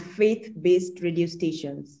 and faith-based radio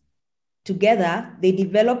stations. Together, they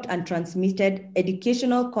developed and transmitted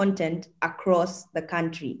educational content across the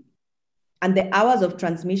country, and the hours of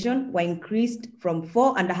transmission were increased from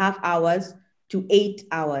 4.5 hours to 8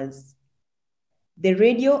 hours. The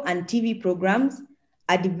radio and TV programs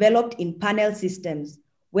are developed in panel systems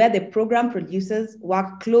where the program producers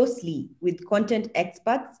work closely with content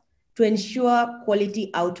experts to ensure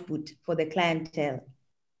quality output for the clientele.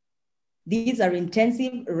 These are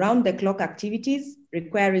intensive round-the-clock activities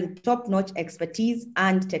requiring top-notch expertise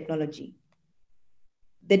and technology.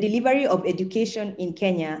 The delivery of education in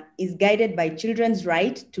Kenya is guided by children's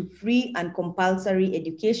right to free and compulsory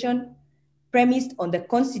education, premised on the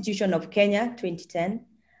Constitution of Kenya 2010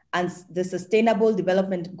 and the Sustainable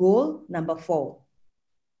Development Goal number 4.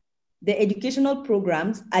 The educational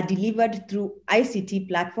programs are delivered through ICT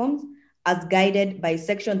platforms as guided by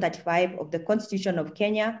Section 35 of the Constitution of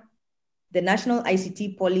Kenya, the National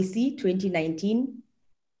ICT Policy 2019,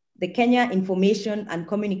 the Kenya Information and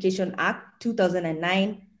Communication Act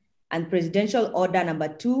 2009, and Presidential Order number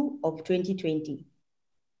 2 of 2020.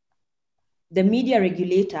 The media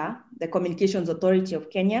regulator, the Communications Authority of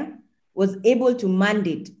Kenya, was able to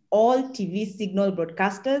mandate all TV signal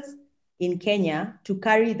broadcasters in Kenya to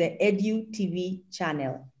carry the Edu TV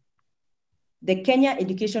channel. The Kenya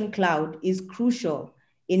Education Cloud is crucial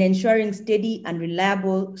in ensuring steady and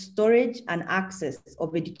reliable storage and access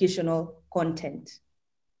of educational content.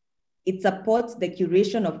 It supports the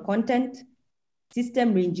curation of content,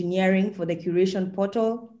 system reengineering for the curation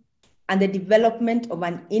portal, and the development of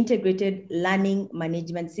an integrated learning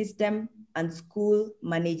management system and school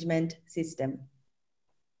management system.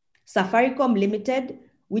 Safaricom Limited,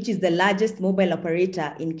 which is the largest mobile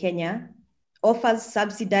operator in Kenya, offers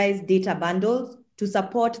subsidized data bundles to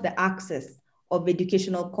support the access of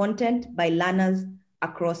educational content by learners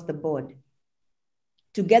across the board.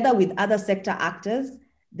 Together with other sector actors,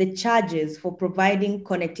 the charges for providing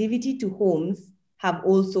connectivity to homes have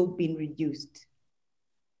also been reduced.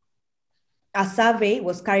 A survey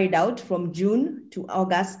was carried out from June to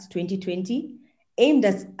August 2020, aimed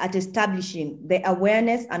at establishing the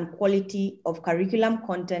awareness and quality of curriculum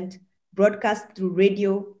content broadcast through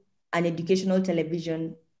radio and educational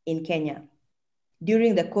television in Kenya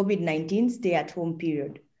during the COVID-19 stay-at-home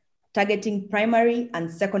period, targeting primary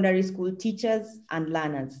and secondary school teachers and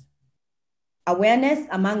learners. Awareness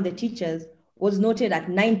among the teachers was noted at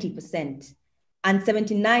 90% and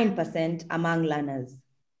 79% among learners.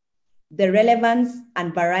 The relevance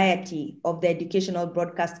and variety of the educational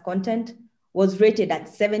broadcast content was rated at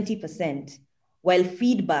 70%, while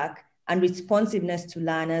feedback and responsiveness to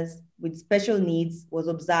learners with special needs was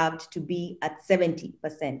observed to be at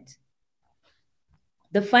 70%.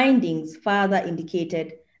 The findings further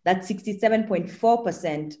indicated that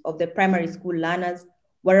 67.4% of the primary school learners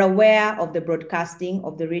were aware of the broadcasting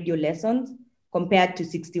of the radio lessons, compared to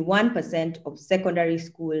 61% of secondary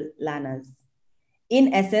school learners.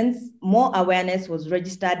 In essence, more awareness was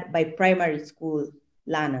registered by primary school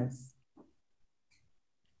learners.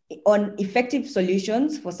 On effective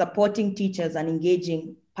solutions for supporting teachers and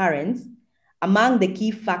engaging parents, among the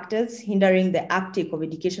key factors hindering the uptake of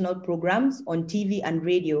educational programs on TV and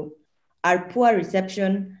radio are poor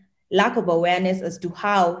reception, lack of awareness as to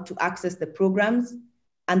how to access the programs,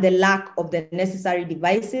 and the lack of the necessary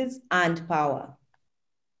devices and power.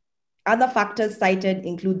 Other factors cited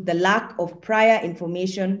include the lack of prior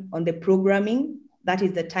information on the programming, that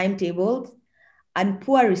is the timetables, and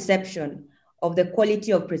poor reception of the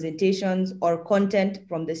quality of presentations or content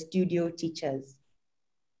from the studio teachers.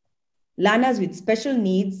 Learners with special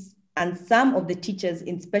needs and some of the teachers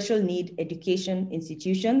in special need education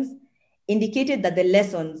institutions indicated that the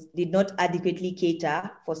lessons did not adequately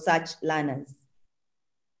cater for such learners.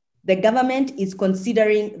 The government is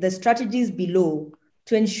considering the strategies below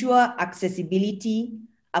to ensure accessibility,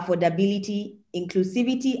 affordability,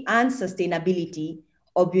 inclusivity, and sustainability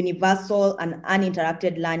of universal and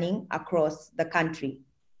uninterrupted learning across the country.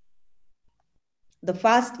 The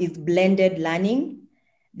first is blended learning.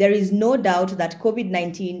 There is no doubt that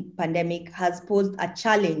COVID-19 pandemic has posed a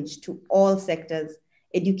challenge to all sectors,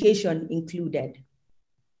 education included.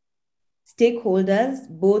 Stakeholders,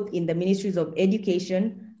 both in the ministries of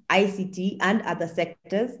education, ICT, and other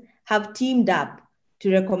sectors, have teamed up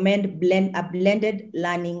to recommend a blended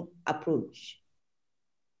learning approach.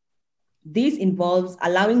 This involves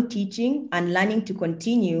allowing teaching and learning to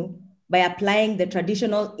continue by applying the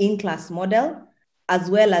traditional in-class model, as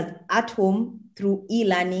well as at home through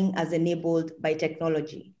e-learning as enabled by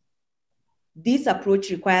technology. This approach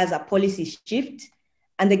requires a policy shift,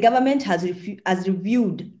 and the government has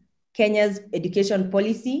reviewed Kenya's education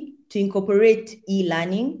policy to incorporate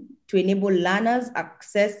e-learning to enable learners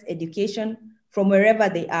access education from wherever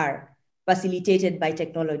they are, facilitated by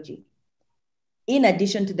technology. In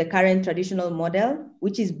addition to the current traditional model,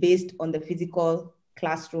 which is based on the physical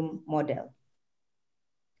classroom model.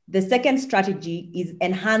 The second strategy is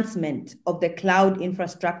enhancement of the cloud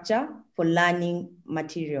infrastructure for learning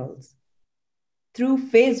materials. Through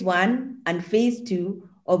phase 1 and phase 2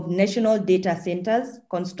 of national data centers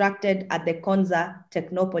constructed at the Konza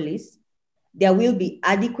Technopolis, there will be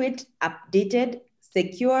adequate, updated,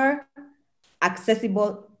 secure,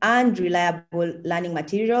 accessible, and reliable learning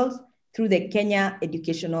materials through the Kenya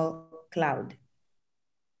Educational Cloud.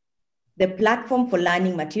 The platform for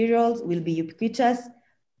learning materials will be ubiquitous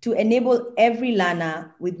to enable every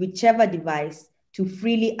learner with whichever device to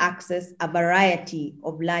freely access a variety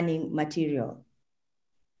of learning material.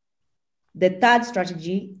 The third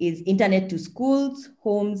strategy is internet to schools,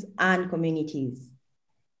 homes, and communities.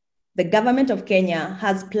 The government of Kenya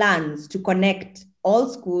has plans to connect all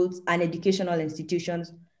schools and educational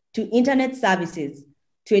institutions to internet services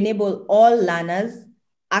to enable all learners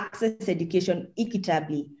access education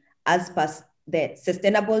equitably as per the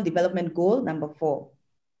Sustainable Development Goal number 4,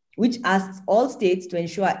 which asks all states to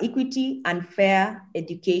ensure equity and fair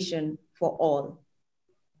education for all.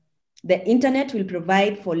 The internet will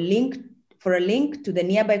provide for a link to the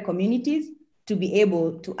nearby communities to be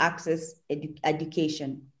able to access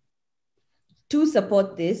education. To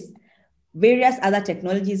support this, various other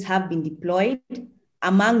technologies have been deployed,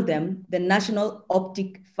 among them the National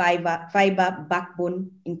Optic Fiber Backbone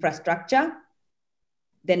Infrastructure,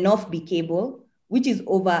 the North-B cable, which is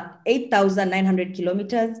over 8,900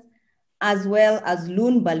 kilometers, as well as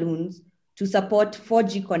loon balloons to support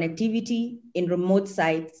 4G connectivity in remote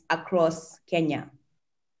sites across Kenya.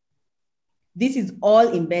 This is all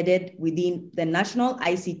embedded within the National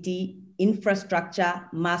ICT Infrastructure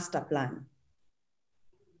Master Plan.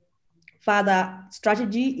 Further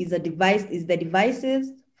strategy is the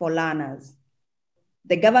devices for learners.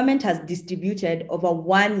 The government has distributed over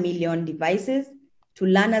 1 million devices to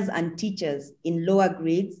learners and teachers in lower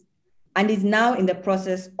grades and is now in the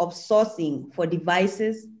process of sourcing for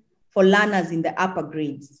devices for learners in the upper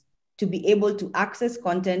grades to be able to access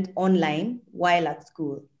content online while at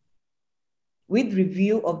school. With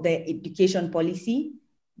review of the education policy,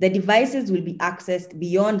 the devices will be accessed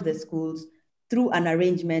beyond the schools through an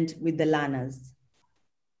arrangement with the learners.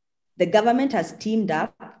 The government has teamed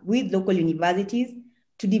up with local universities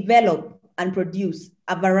to develop and produce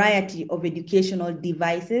a variety of educational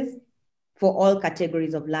devices for all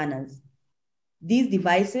categories of learners. These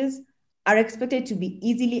devices are expected to be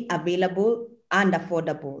easily available and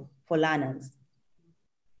affordable for learners.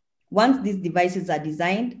 Once these devices are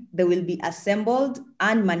designed, they will be assembled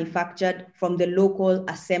and manufactured from the local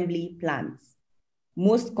assembly plants.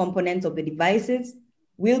 Most components of the devices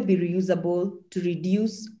will be reusable to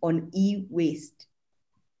reduce on e-waste.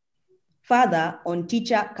 Further, on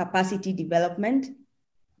teacher capacity development,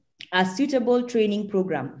 a suitable training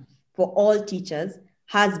program for all teachers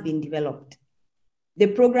has been developed. The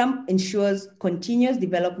program ensures continuous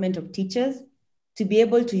development of teachers to be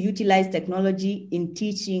able to utilize technology in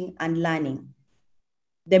teaching and learning.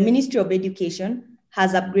 The Ministry of Education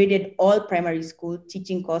has upgraded all primary school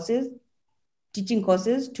teaching courses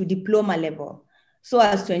to diploma level, so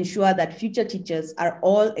as to ensure that future teachers are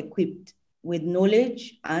all equipped with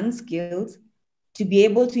knowledge and skills to be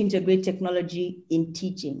able to integrate technology in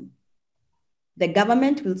teaching. The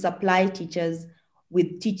government will supply teachers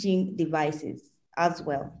with teaching devices as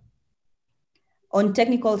well. On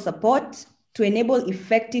technical support, to enable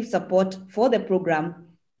effective support for the program,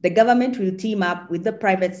 the government will team up with the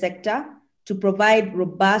private sector to provide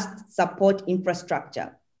robust support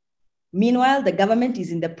infrastructure. Meanwhile, the government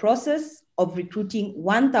is in the process of recruiting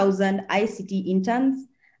 1,000 ICT interns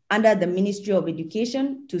under the Ministry of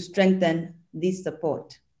Education to strengthen this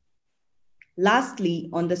support. Lastly,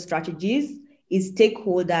 on the strategies is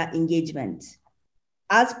stakeholder engagement.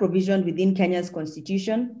 As provisioned within Kenya's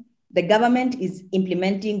constitution, the government is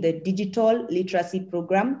implementing the digital literacy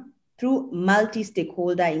program through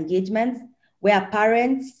multi-stakeholder engagements where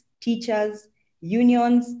parents, teachers,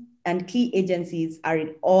 unions, and key agencies are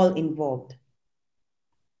all involved.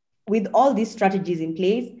 With all these strategies in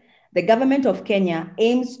place, the government of Kenya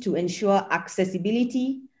aims to ensure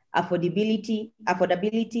accessibility, affordability,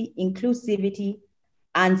 inclusivity,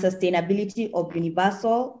 and sustainability of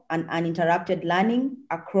universal and uninterrupted learning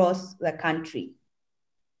across the country.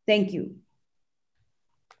 Thank you.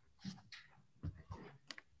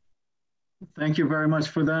 Thank you very much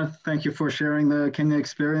for that. Thank you for sharing the Kenya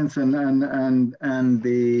experience and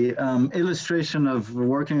the illustration of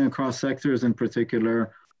working across sectors, in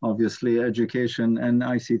particular, obviously education and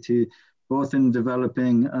ICT, both in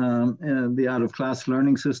developing the out-of-class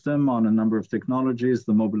learning system on a number of technologies,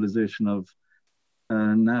 the mobilization of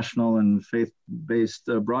national and faith-based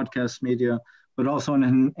broadcast media, but also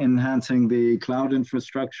in enhancing the cloud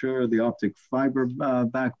infrastructure, the optic fiber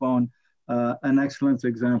backbone, an excellent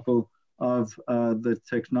example of the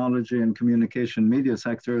technology and communication media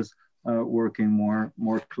sectors working more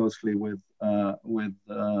closely with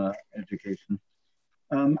education.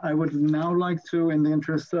 I would now like to, in the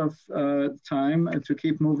interest of time, to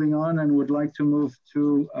keep moving on, and would like to move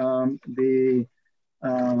to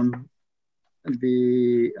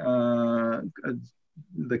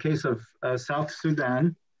the case of South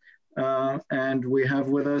Sudan. And we have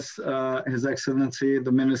with us His Excellency,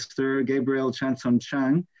 the Minister Gabriel Chanson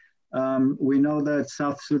Chang. We know that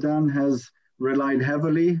South Sudan has relied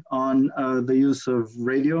heavily on the use of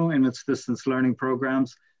radio in its distance learning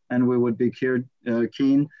programs, and we would be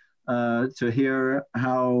keen to hear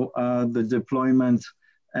how the deployment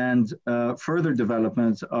and further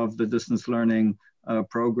development of the distance learning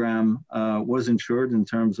program was ensured in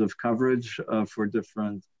terms of coverage for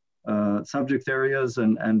different subject areas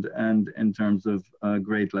and in terms of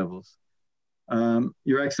grade levels.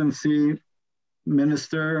 Your Excellency,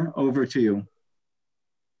 Minister, over to you.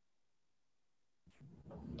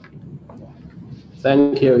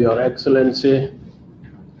 Thank you, Your Excellency.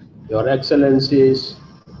 Your Excellencies,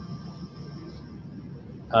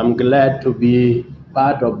 I'm glad to be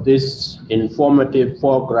part of this informative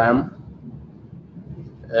program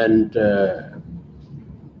and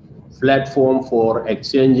platform for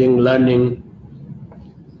exchanging learning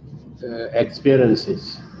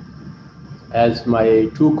experiences. As my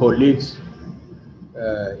two colleagues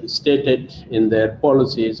stated in their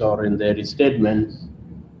policies or in their statements,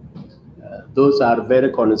 those are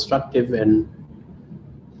very constructive and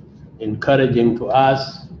encouraging to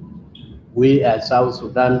us. We as South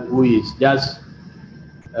Sudan, who is just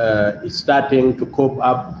starting to cope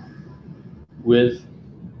up with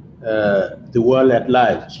the world at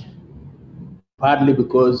large, partly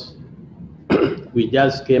because we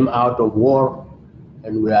just came out of war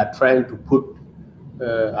and we are trying to put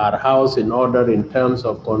our house in order in terms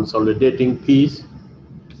of consolidating peace.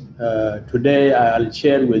 Today I'll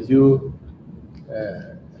share with you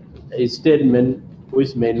a statement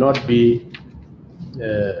which may not be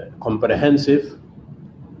comprehensive,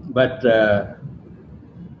 but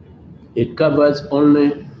it covers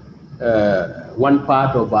only one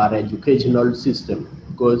part of our educational system,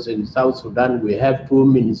 because in South Sudan we have two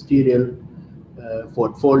ministerial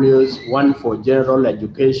portfolios, one for general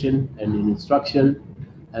education and instruction,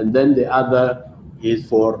 and then the other is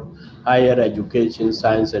for higher education,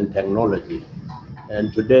 science and technology.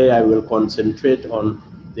 And today I will concentrate on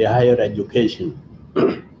the higher education.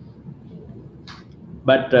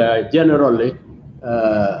 But generally,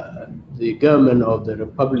 the government of the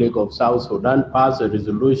Republic of South Sudan passed a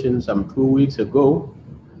resolution some 2 weeks ago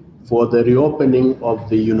for the reopening of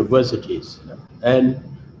the universities and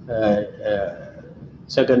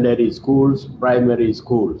secondary schools, primary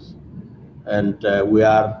schools. And we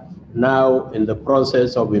are now in the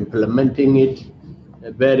process of implementing it,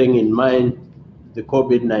 bearing in mind the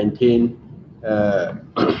COVID-19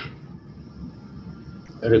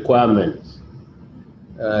 requirements.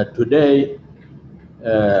 Today,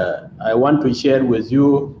 I want to share with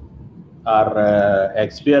you our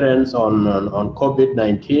experience on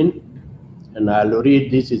COVID-19, and I'll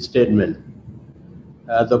read this statement.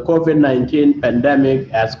 The COVID-19 pandemic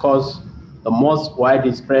has caused the most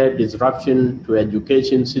widespread disruption to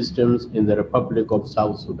education systems in the Republic of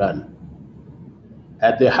South Sudan.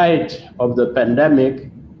 At the height of the pandemic,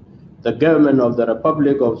 the government of the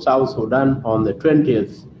Republic of South Sudan on the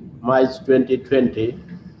 20th March 2020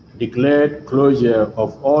 declared closure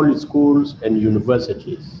of all schools and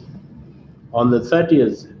universities. On the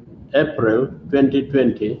 30th April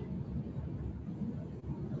 2020,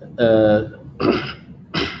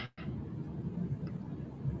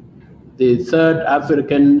 the Third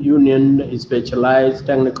African Union Specialized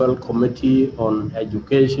Technical Committee on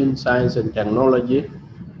Education, Science and Technology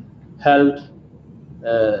held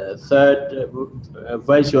a third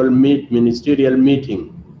virtual ministerial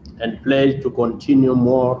meeting and pledged to continue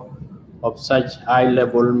more of such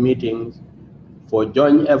high-level meetings for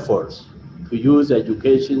joint efforts to use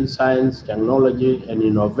education, science, technology, and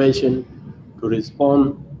innovation to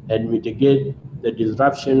respond and mitigate the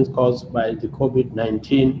disruptions caused by the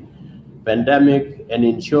COVID-19 pandemic and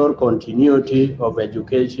ensure continuity of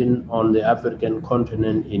education on the African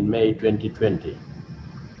continent in May 2020.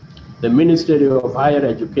 The Ministry of Higher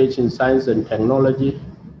Education, Science and Technology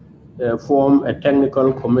formed a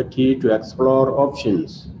technical committee to explore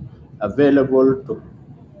options available to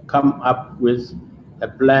come up with a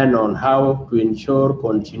plan on how to ensure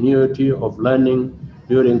continuity of learning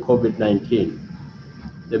during COVID-19.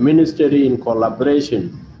 The Ministry, in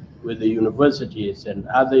collaboration with the universities and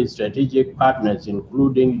other strategic partners,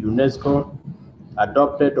 including UNESCO,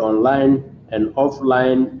 adopted online and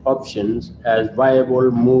offline options as viable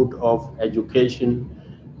mode of education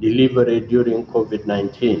delivery during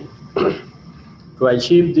COVID-19. To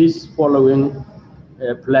achieve this, following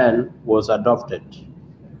plan was adopted.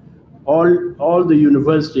 All the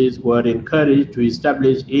universities were encouraged to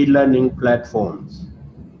establish e-learning platforms.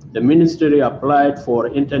 The ministry applied for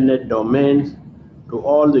internet domains to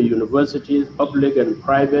all the universities, public and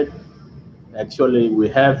private. Actually, we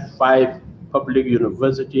have 5 public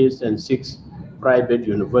universities and 6 private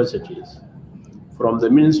universities. From the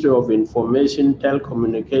Ministry of Information,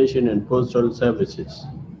 Telecommunication and Postal Services.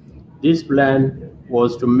 This plan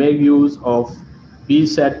was to make use of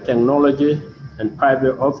BSAT technology and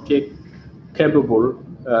fiber optic cable,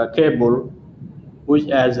 which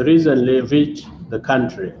has recently reached the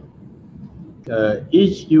country.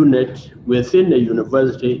 Each unit within the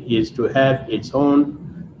university is to have its own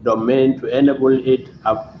domain to enable it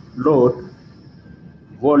upload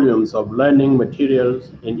volumes of learning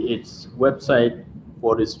materials in its website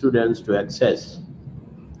for the students to access.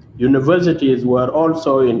 Universities were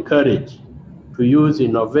also encouraged to use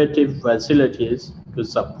innovative facilities to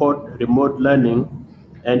support remote learning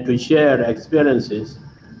and to share experiences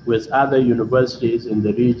with other universities in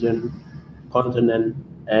the region, continent,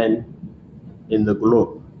 and in the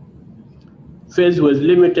globe. Faced with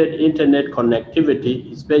limited internet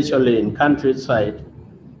connectivity, especially in countryside,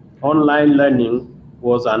 online learning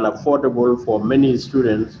was unaffordable for many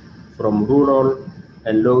students from rural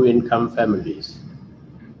and low-income families.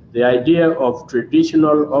 The idea of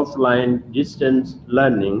traditional offline distance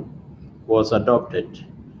learning was adopted.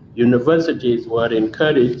 Universities were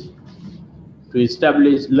encouraged to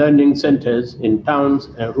establish learning centers in towns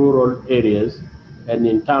and rural areas and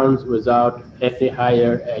in towns without any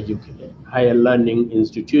higher learning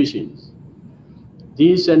institutions.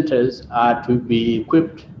 These centers are to be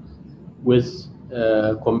equipped with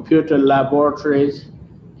computer laboratories,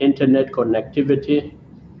 internet connectivity,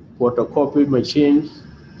 photocopy machines,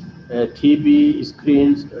 TV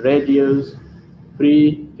screens, radios,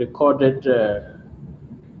 pre-recorded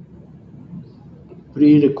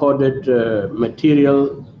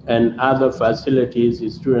material, and other facilities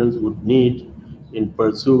students would need in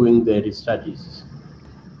pursuing their studies.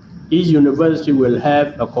 Each university will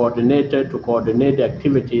have a coordinator to coordinate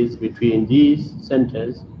activities between these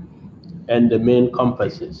centers and the main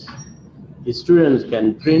campuses. The students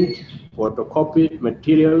can print, photocopy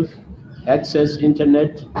materials, access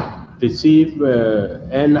internet, receive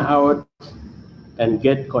handout, and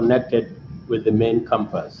get connected with the main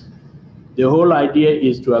campus. The whole idea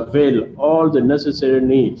is to avail all the necessary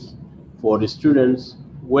needs for the students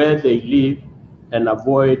where they live and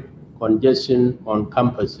avoid congestion on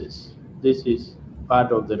campuses. This is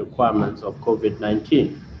part of the requirements of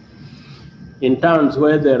COVID-19. In towns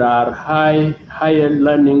where there are higher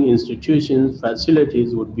learning institutions,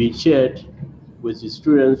 facilities would be shared with the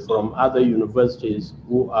students from other universities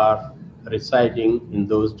who are residing in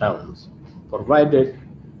those towns, provided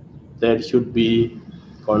there should be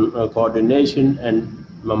coordination and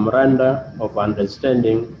memoranda of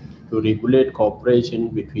understanding to regulate cooperation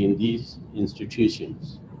between these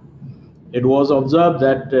institutions. It was observed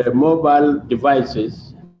that mobile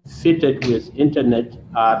devices fitted with internet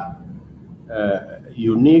are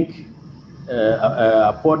unique,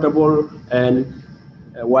 portable, and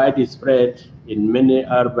widespread in many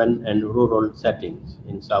urban and rural settings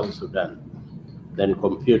in South Sudan than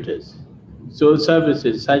computers. So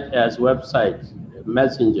services such as websites,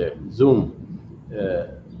 Messenger, Zoom,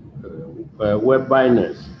 web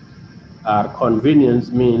binders are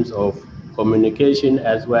convenient means of communication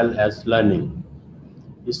as well as learning.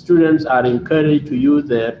 The students are encouraged to use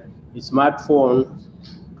their smartphones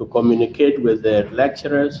to communicate with their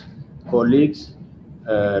lecturers, colleagues,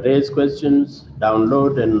 raise questions,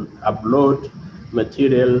 download and upload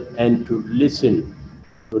material, and to listen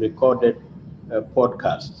to recorded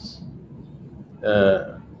podcasts.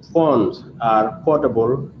 Phones are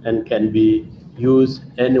portable and can be used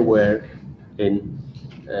anywhere in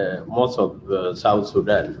most of South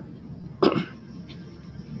Sudan.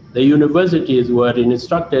 The universities were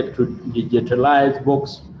instructed to digitalize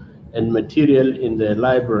books and material in their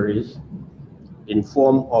libraries in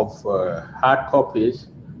form of hard copies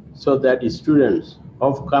so that the students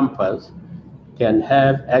of campus can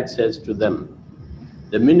have access to them.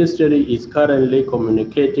 The ministry is currently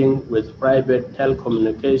communicating with private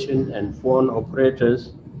telecommunication and phone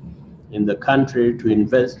operators in the country to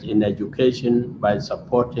invest in education by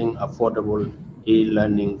supporting affordable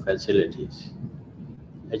e-learning facilities.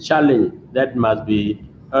 A challenge that must be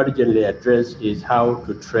urgently addressed is how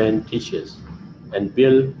to train teachers and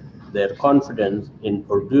build their confidence in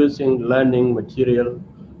producing learning material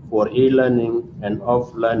for e-learning and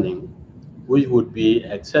off-learning, which would be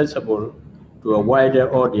accessible to a wider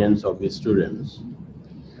audience of students.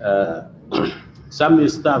 Some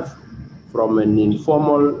staff from an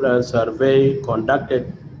informal survey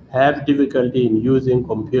conducted have difficulty in using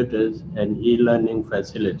computers and e-learning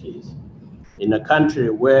facilities. In a country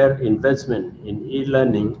where investment in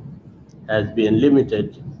e-learning has been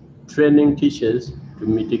limited, training teachers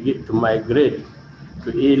to migrate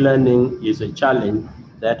to e-learning is a challenge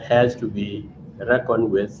that has to be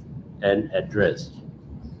reckoned with and addressed.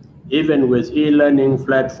 Even with e-learning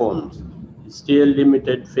platforms, still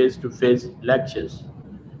limited face-to-face lectures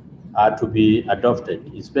are to be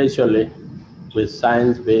adopted, especially with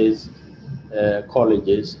science-based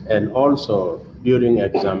colleges, and also during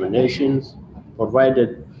examinations,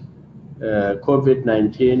 provided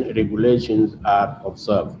COVID-19 regulations are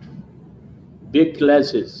observed. Big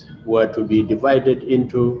classes were to be divided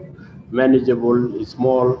into manageable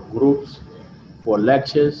small groups for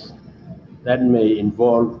lectures that may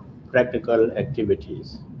involve practical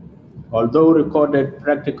activities. Although recorded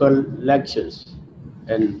practical lectures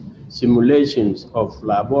and simulations of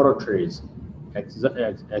laboratories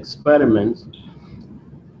experiments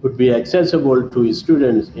would be accessible to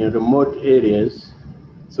students in remote areas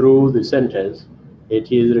through the centers,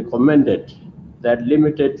 it is recommended that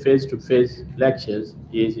limited face-to-face lectures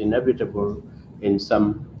is inevitable in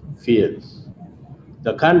some fields.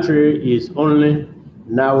 The country is only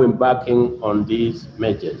now embarking on these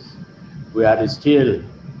measures. We are still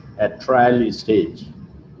at trial stage.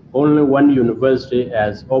 Only one university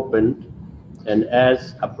has opened and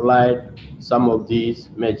has applied some of these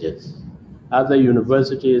measures. Other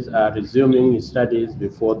universities are resuming studies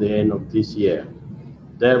before the end of this year.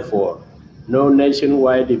 Therefore, no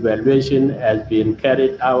nationwide evaluation has been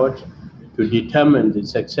carried out to determine the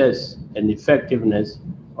success and effectiveness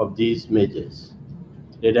of these measures.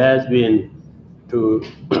 It has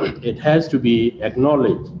to be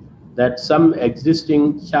acknowledged that some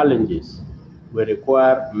existing challenges will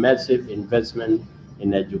require massive investment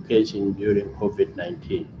in education during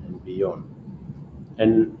COVID-19 and beyond.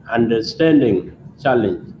 An outstanding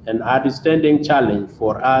challenge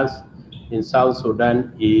for us in South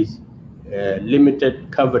Sudan is limited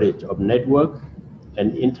coverage of network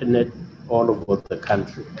and internet all over the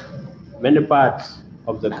country. Many parts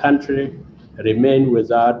of the country remain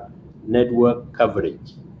without network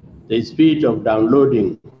coverage. The speed of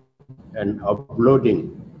downloading and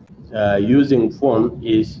uploading using phone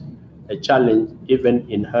is a challenge even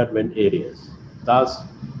in urban areas. Thus,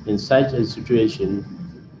 in such a situation,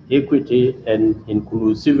 equity and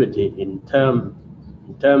inclusivity in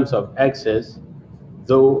terms of access,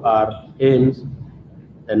 though are aims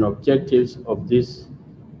and objectives of this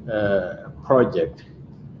project,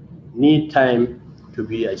 need time to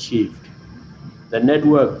be achieved. The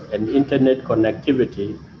network and internet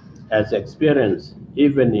connectivity as experienced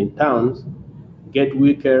even in towns get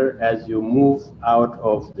weaker as you move out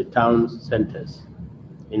of the town centers.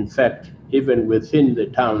 In fact, even within the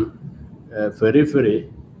town periphery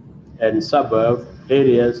and suburb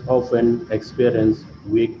areas often experience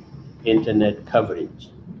weak internet coverage.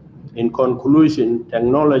 In conclusion,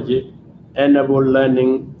 technology-enabled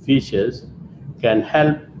learning features can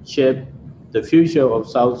help shape the future of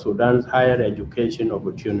South Sudan's higher education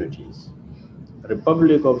opportunities. The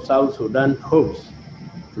Republic of South Sudan hopes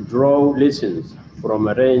to draw lessons from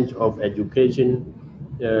a range of education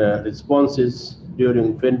responses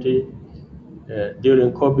during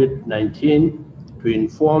COVID-19 to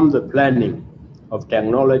inform the planning of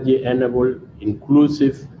technology-enabled,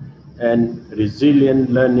 inclusive, and resilient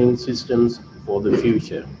learning systems for the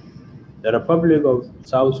future. The Republic of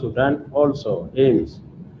South Sudan also aims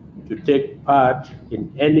to take part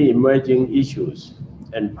in any emerging issues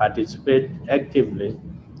and participate actively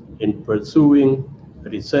in pursuing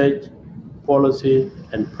research, policy,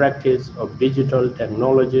 and practice of digital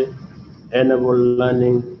technology-enabled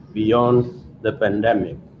learning beyond the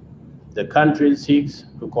pandemic. The country seeks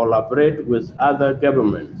to collaborate with other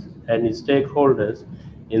governments and stakeholders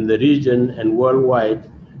in the region and worldwide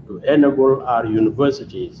to enable our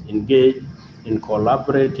universities engage in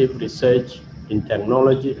collaborative research in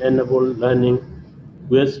technology-enabled learning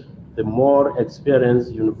with the more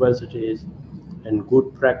experienced universities and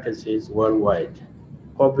good practices worldwide.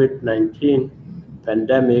 COVID-19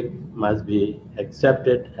 pandemic must be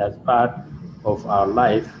accepted as part of our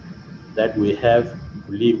life that we have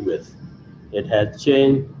to live with. It has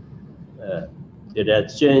changed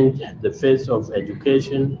the face of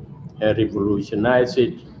education and revolutionized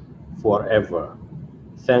it forever.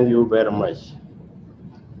 Thank you very much.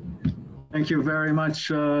 Thank you very much,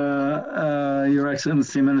 Your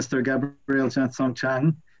Excellency Minister Gabriel Chansong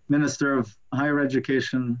Chang, Minister of Higher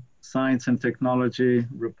Education, Science and Technology,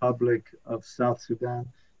 Republic of South Sudan.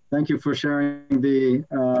 Thank you for sharing the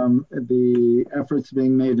efforts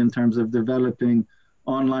being made in terms of developing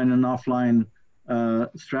online and offline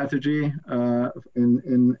strategy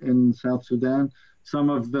in South Sudan. Some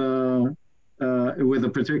of the with a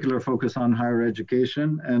particular focus on higher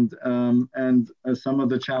education and some of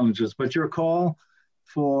the challenges. But your call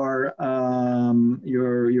for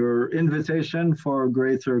your invitation for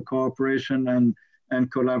greater cooperation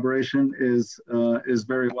and collaboration is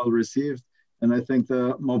very well received. And I think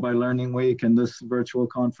the Mobile Learning Week and this virtual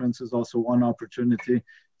conference is also one opportunity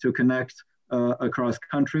to connect across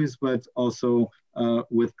countries, but also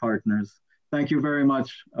with partners. Thank you very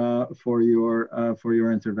much for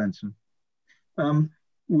your intervention.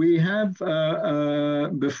 We have,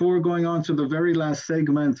 before going on to the very last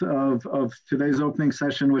segment of today's opening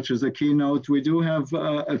session, which is a keynote, we do have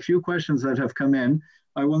a few questions that have come in.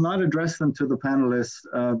 I will not address them to the panelists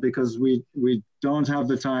because we don't have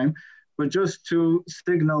the time, but just to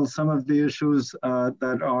signal some of the issues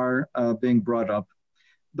that are being brought up.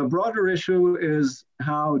 The broader issue is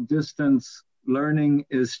how distance learning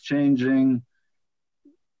is changing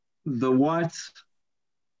the what,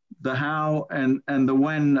 the how, and the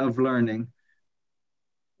when of learning.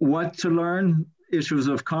 What to learn, issues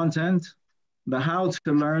of content, the how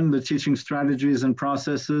to learn, the teaching strategies and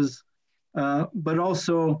processes, but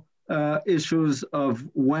also issues of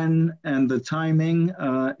when and the timing,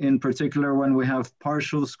 in particular when we have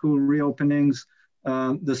partial school reopenings,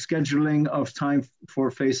 the scheduling of time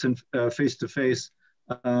for face-to-face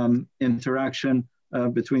interaction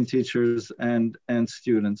between teachers and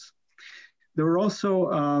students. There were also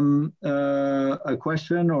a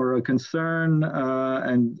question or a concern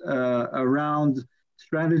around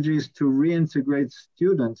strategies to reintegrate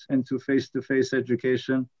students into face-to-face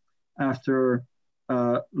education after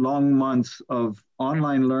long months of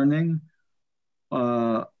online learning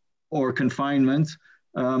or confinement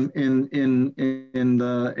in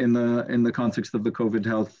the context of the COVID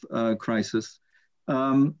health crisis.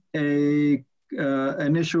 An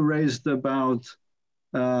issue raised about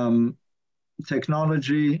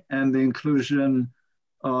technology and the inclusion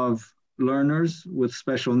of learners with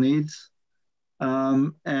special needs.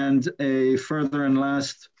 And a further and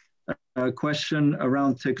last question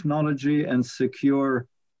around technology and secure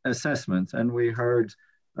assessment. And we heard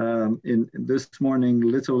in this morning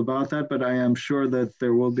little about that, but I am sure that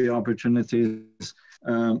there will be opportunities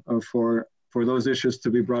for those issues to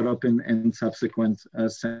be brought up in subsequent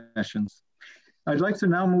sessions. I'd like to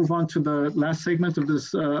now move on to the last segment of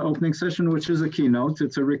this opening session, which is a keynote.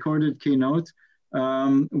 It's a recorded keynote.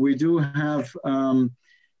 We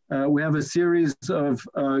have a series of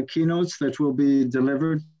keynotes that will be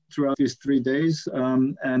delivered throughout these 3 days,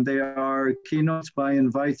 and they are keynotes by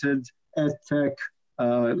invited EdTech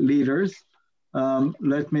leaders.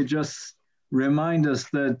 Let me just remind us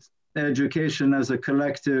that education as a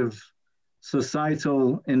collective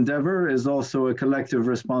societal endeavor is also a collective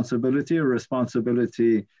responsibility, a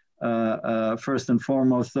responsibility first and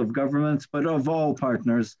foremost of governments, but of all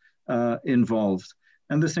partners involved.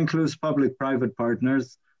 And this includes public-private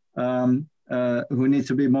partners who need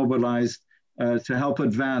to be mobilized to help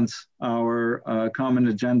advance our common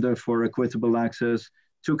agenda for equitable access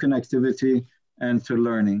to connectivity and to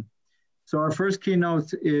learning. So our first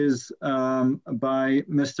keynote is by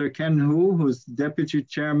Mr. Ken Hu, who's Deputy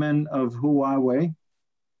Chairman of Huawei.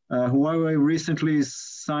 Huawei recently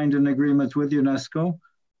signed an agreement with UNESCO,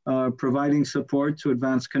 providing support to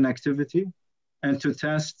advance connectivity and to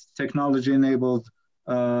test technology-enabled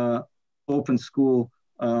open school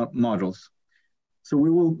models. So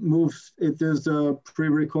we will move, it is a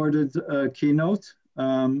pre-recorded keynote.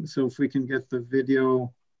 So if we can get the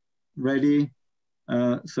video ready.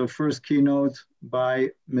 So first keynote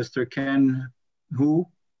by Mr. Ken Hu,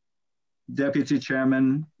 Deputy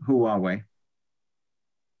Chairman, Huawei.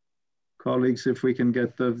 Colleagues, if we can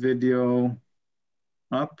get the video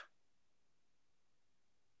up.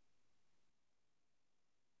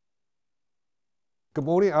 Good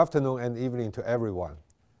morning, afternoon, and evening to everyone.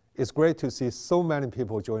 It's great to see so many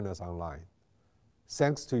people join us online.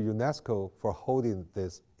 Thanks to UNESCO for holding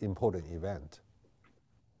this important event.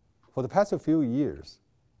 For the past few years,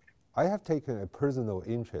 I have taken a personal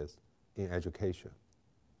interest in education.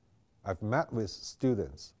 I've met with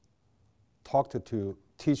students, talked to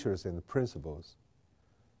teachers and principals,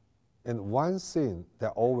 and one thing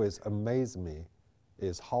that always amazed me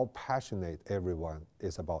is how passionate everyone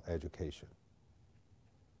is about education.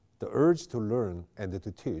 The urge to learn and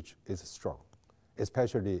to teach is strong,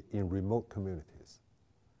 especially in remote communities.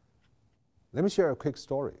 Let me share a quick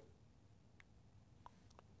story.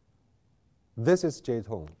 This is Jay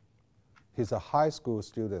Tong. He's a high school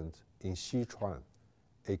student in Sichuan,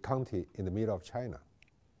 a county in the middle of China.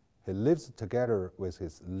 He lives together with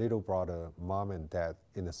his little brother, mom and dad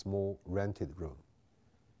in a small rented room.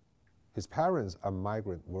 His parents are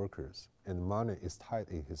migrant workers and money is tight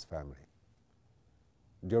in his family.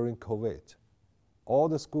 During COVID, all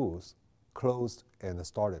the schools closed and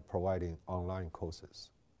started providing online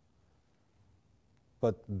courses.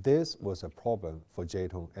 But this was a problem for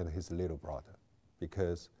Jaytong and his little brother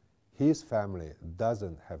because his family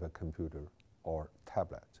doesn't have a computer or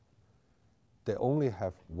tablet. They only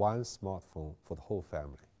have one smartphone for the whole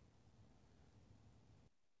family.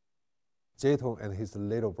 Jaytong and his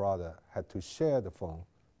little brother had to share the phone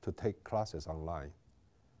to take classes online.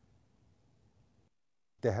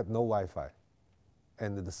 They had no Wi-Fi,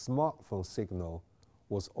 and the smartphone signal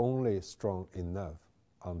was only strong enough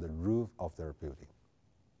on the roof of their building.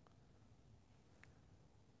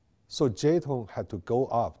 So Jaytong had to go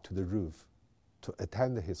up to the roof to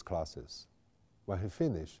attend his classes. When he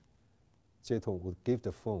finished, Jaytong would give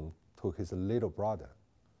the phone to his little brother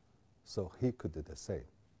so he could do the same.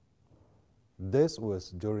 This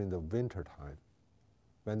was during the winter time,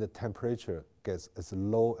 when the temperature gets as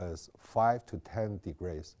low as 5 to 10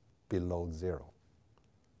 degrees below zero.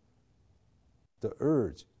 The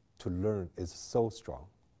urge to learn is so strong,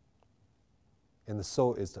 and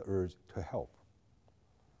so is the urge to help.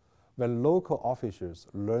 When local officials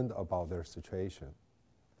learned about their situation,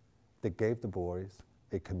 they gave the boys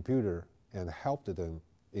a computer and helped them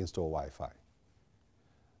install Wi-Fi.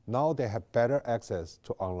 Now they have better access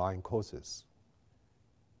to online courses,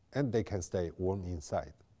 and they can stay warm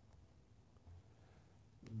inside.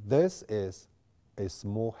 This is a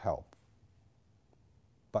small help,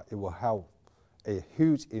 but it will have a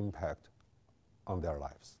huge impact on their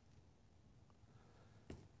lives.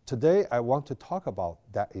 Today, I want to talk about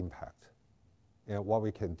that impact and what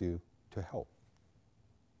we can do to help.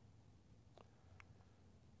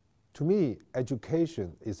 To me,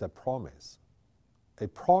 education is a promise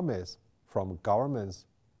from governments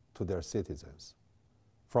to their citizens,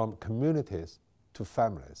 from communities to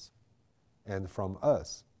families, and from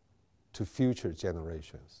us to future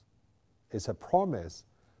generations. It's a promise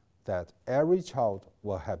that every child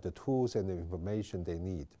will have the tools and the information they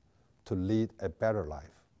need to lead a better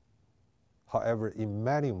life. However, in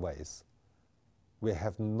many ways, we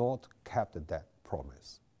have not kept that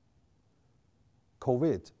promise.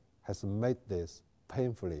 COVID has made this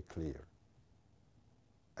painfully clear.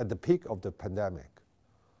 At the peak of the pandemic,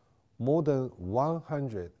 more than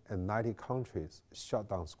 190 countries shut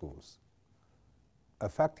down schools,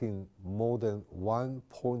 affecting more than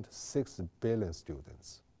 1.6 billion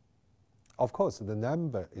students. Of course, the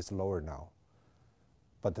number is lower now,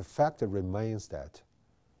 but the fact remains that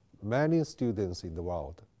many students in the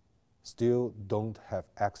world still don't have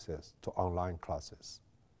access to online classes,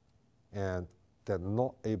 and they're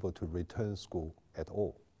not able to return school at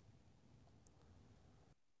all.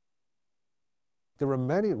 There are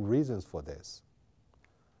many reasons for this.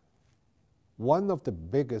 One of the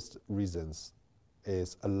biggest reasons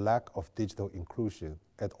is a lack of digital inclusion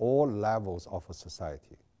at all levels of a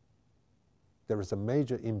society. There is a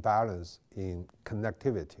major imbalance in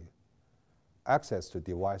connectivity, access to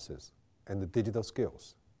devices, and the digital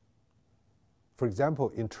skills. For example,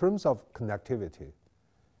 in terms of connectivity,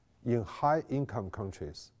 in high-income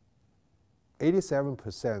countries,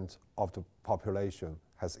 87% of the population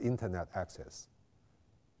has internet access,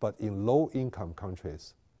 but in low-income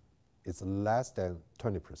countries, it's less than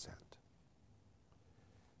 20%.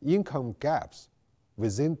 Income gaps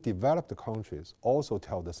within developed countries also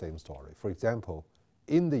tell the same story. For example,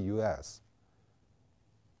 in the US,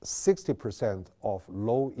 60% of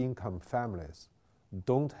low-income families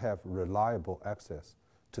don't have reliable access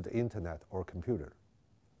to the internet or computer.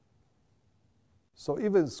 So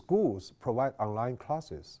even schools provide online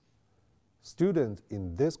classes. Students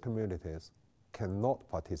in these communities cannot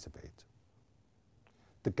participate.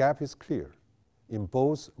 The gap is clear in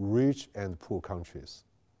both rich and poor countries.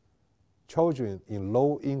 Children in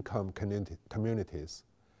low-income communities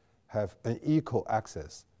have unequal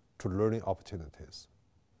access to learning opportunities.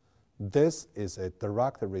 This is a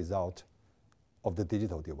direct result of the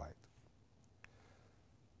digital divide.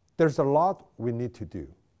 There's a lot we need to do.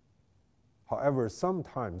 However,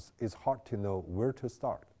 sometimes it's hard to know where to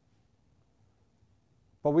start.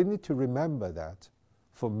 But we need to remember that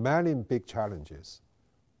for many big challenges,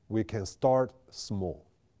 we can start small.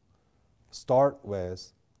 Start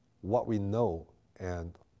with what we know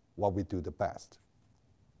and what we do the best.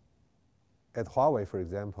 At Huawei, for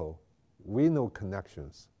example, we know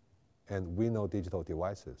connections and we know digital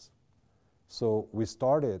devices. So we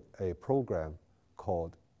started a program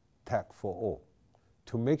called Tech for All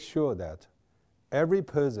to make sure that every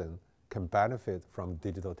person can benefit from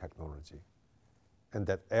digital technology and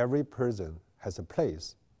that every person has a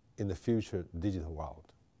place in the future digital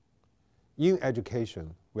world. In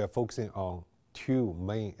education, we are focusing on two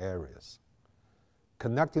main areas: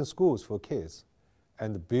 connecting schools for kids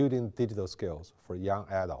and building digital skills for young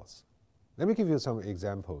adults. Let me give you some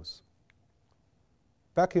examples.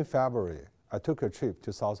 Back in February, I took a trip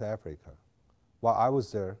to South Africa. While I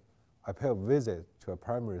was there, I paid a visit to a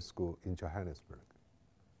primary school in Johannesburg.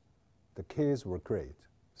 The kids were great,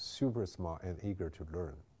 super smart and eager to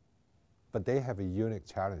learn. But they have a unique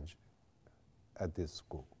challenge at this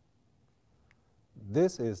school.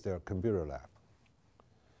 This is their computer lab.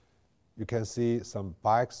 You can see some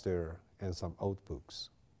bikes there and some old books.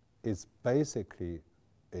 It's basically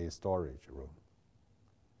a storage room.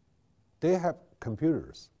 They have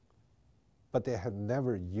computers, but they had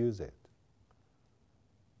never used it.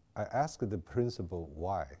 I asked the principal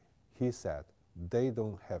why. He said they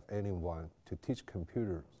don't have anyone to teach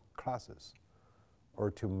computer classes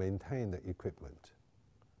or to maintain the equipment.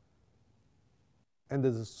 And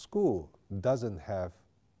the school doesn't have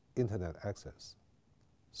internet access.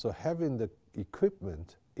 So having the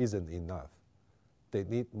equipment isn't enough. They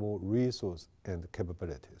need more resources and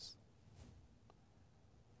capabilities.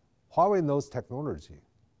 Huawei knows technology,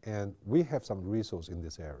 and we have some resources in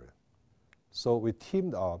this area. So we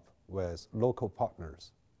teamed up with local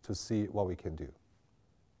partners to see what we can do.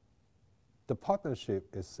 The partnership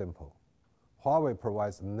is simple. Huawei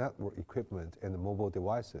provides network equipment and mobile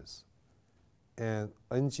devices. An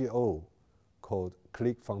NGO called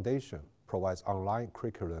Click Foundation provides online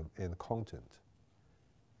curriculum and content.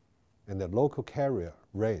 And the local carrier,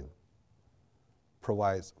 RAIN,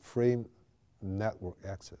 provides free network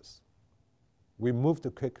access. We moved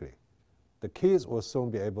quickly. The kids will soon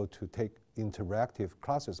be able to take interactive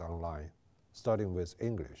classes online, starting with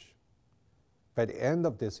English. By the end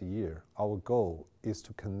of this year, our goal is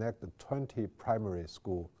to connect the 20 primary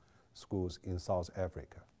schools in South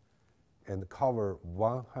Africa and cover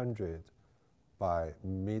 100 by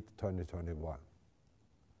mid-2021.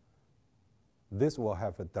 this will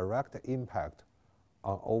have a direct impact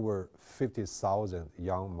on over 50,000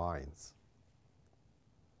 young minds.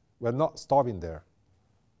 We're not stopping there.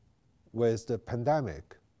 With the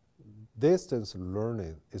pandemic, distance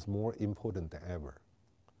learning is more important than ever.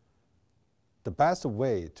 The best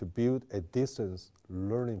way to build a distance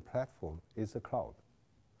learning platform is the cloud.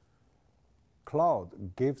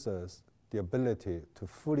 Cloud gives us the ability to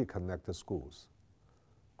fully connect the schools,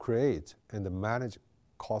 create and manage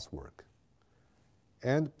coursework,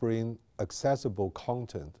 and bring accessible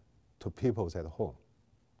content to people at home.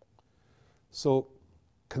 So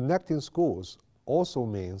connecting schools also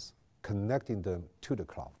means connecting them to the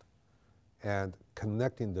cloud and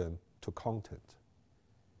connecting them to content.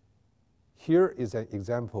 Here is an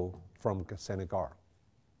example from Senegal.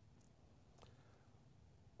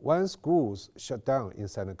 When schools shut down in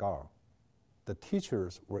Senegal, the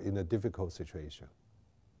teachers were in a difficult situation.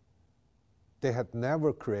 They had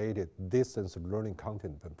never created distance learning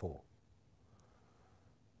content before.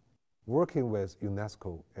 Working with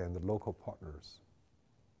UNESCO and local partners,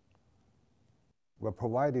 we're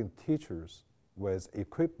providing teachers with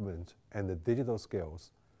equipment and the digital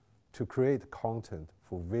skills to create content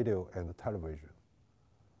for video and television.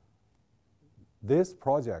 This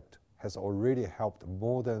project has already helped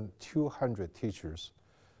more than 200 teachers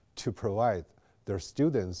to provide their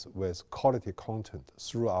students with quality content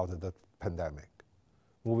throughout the pandemic.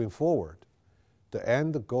 Moving forward, the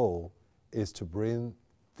end goal is to bring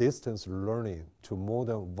distance learning to more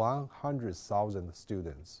than 100,000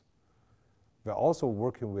 students. We're also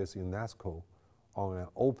working with UNESCO on an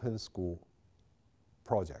open school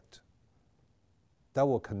project that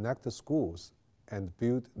will connect the schools and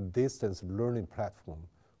build distance learning platform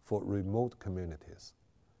for remote communities,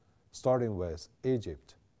 starting with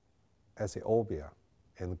Egypt, Ethiopia,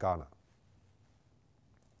 and Ghana.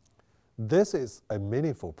 This is a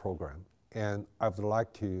meaningful program, and I would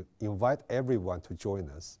like to invite everyone to join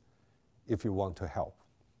us if you want to help.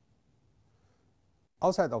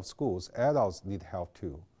 Outside of schools, adults need help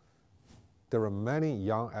too. There are many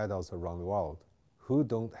young adults around the world who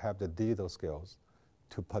don't have the digital skills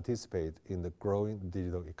to participate in the growing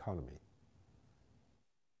digital economy.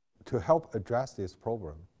 To help address this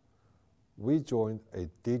problem, we joined a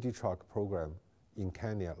DigiTruck program in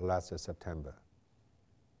Kenya last September.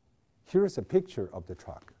 Here is a picture of the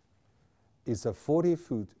truck. It's a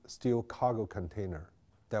 40-foot steel cargo container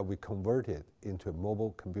that we converted into a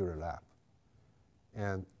mobile computer lab.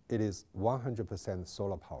 And it is 100%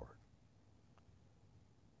 solar powered.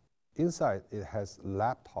 Inside, it has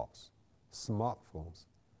laptops, smartphones,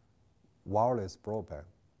 wireless broadband,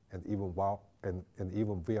 and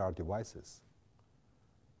even VR devices.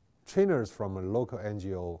 Trainers from a local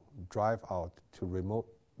NGO drive out to remote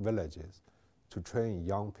villages to train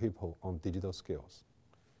young people on digital skills,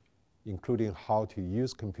 including how to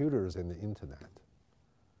use computers and the internet.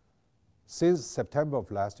 Since September of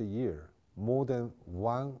last year, more than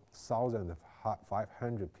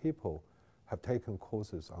 1,500 people have taken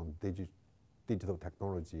courses on digital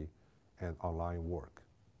technology and online work.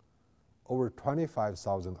 Over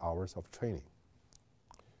 25,000 hours of training.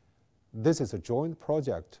 This is a joint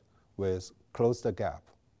project with Close the Gap,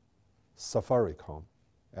 Safaricom,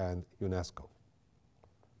 and UNESCO.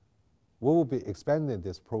 We will be expanding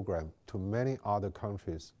this program to many other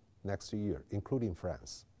countries next year, including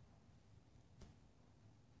France.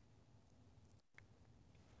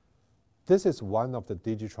 This is one of the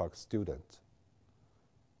DigiTruck students,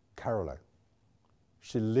 Caroline.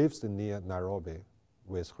 She lives near Nairobi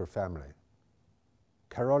with her family.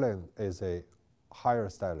 Caroline is a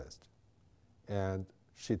hairstylist, and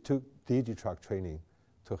she took DigiTruck training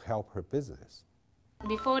to help her business.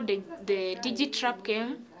 Before the DigiTruck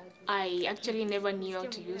came, I actually never knew how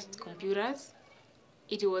to use computers.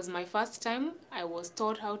 It was my first time. I was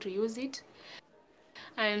taught how to use it,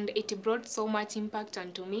 and it brought so much impact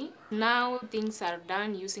onto me. Now things are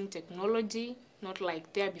done using technology, not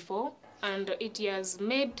like there before, and it has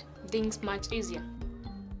made things much easier.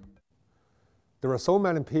 There are so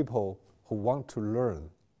many people who want to learn,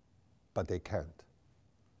 but they can't.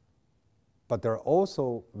 But there are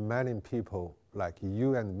also many people like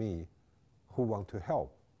you and me who want to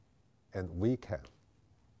help, and we can.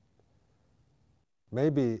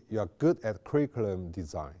 Maybe you're good at curriculum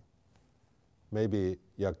design. Maybe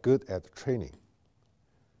you're good at training.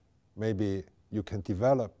 Maybe you can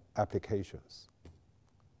develop applications.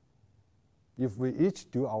 If we each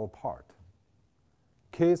do our part,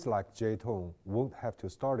 kids like Jaytong won't have to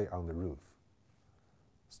study on the roof.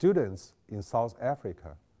 Students in South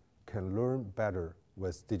Africa can learn better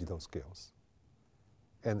with digital skills.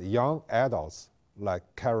 And young adults like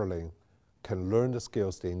Caroline can learn the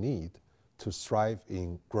skills they need to thrive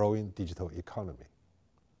in growing digital economy.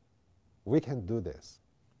 We can do this.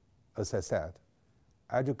 As I said,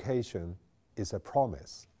 education is a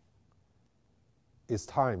promise. It's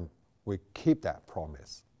time we keep that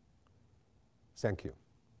promise. Thank you.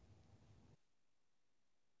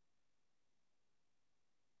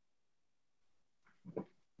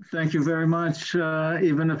 Thank you very much,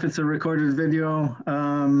 even if it's a recorded video.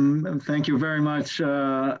 Thank you very much,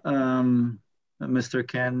 Mr.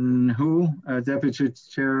 Ken Hu, Deputy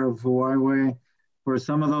Chair of Huawei, for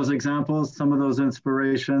some of those examples, some of those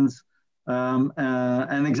inspirations,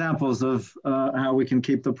 and examples of how we can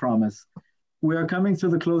keep the promise. We are coming to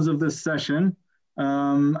the close of this session.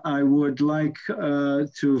 I would like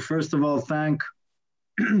to, first of all, thank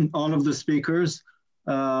all of the speakers.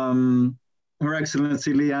 Her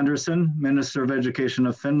Excellency Lee Anderson, Minister of Education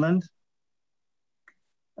of Finland.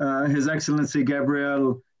 His Excellency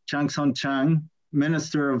Gabriel Changson-Chang,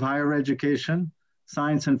 Minister of Higher Education,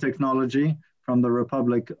 Science and Technology from the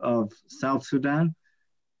Republic of South Sudan,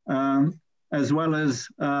 as well as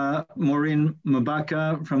Maureen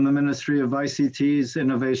Mabaka from the Ministry of ICTs,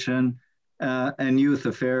 Innovation, and Youth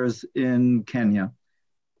Affairs in Kenya.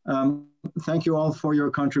 Thank you all for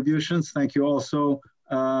your contributions. Thank you also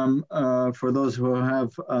for those who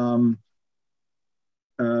have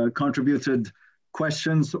contributed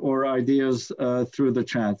questions or ideas through the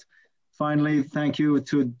chat. Finally, thank you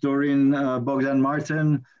to Doreen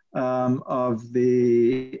Bogdan-Martin of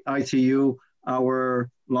the ITU,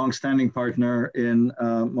 our longstanding partner in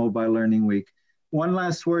Mobile Learning Week. One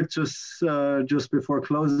last word just before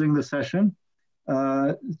closing the session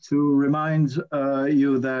to remind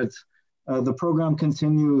you that the program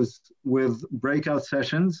continues with breakout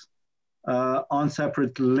sessions on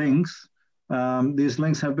separate links. These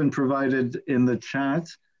links have been provided in the chat,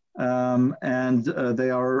 and they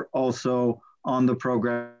are also on the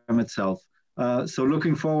program itself. So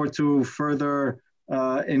looking forward to further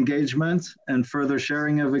engagement and further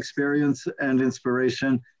sharing of experience and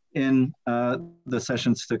inspiration in the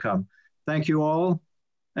sessions to come. Thank you all,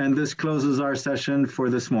 and this closes our session for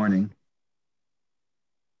this morning.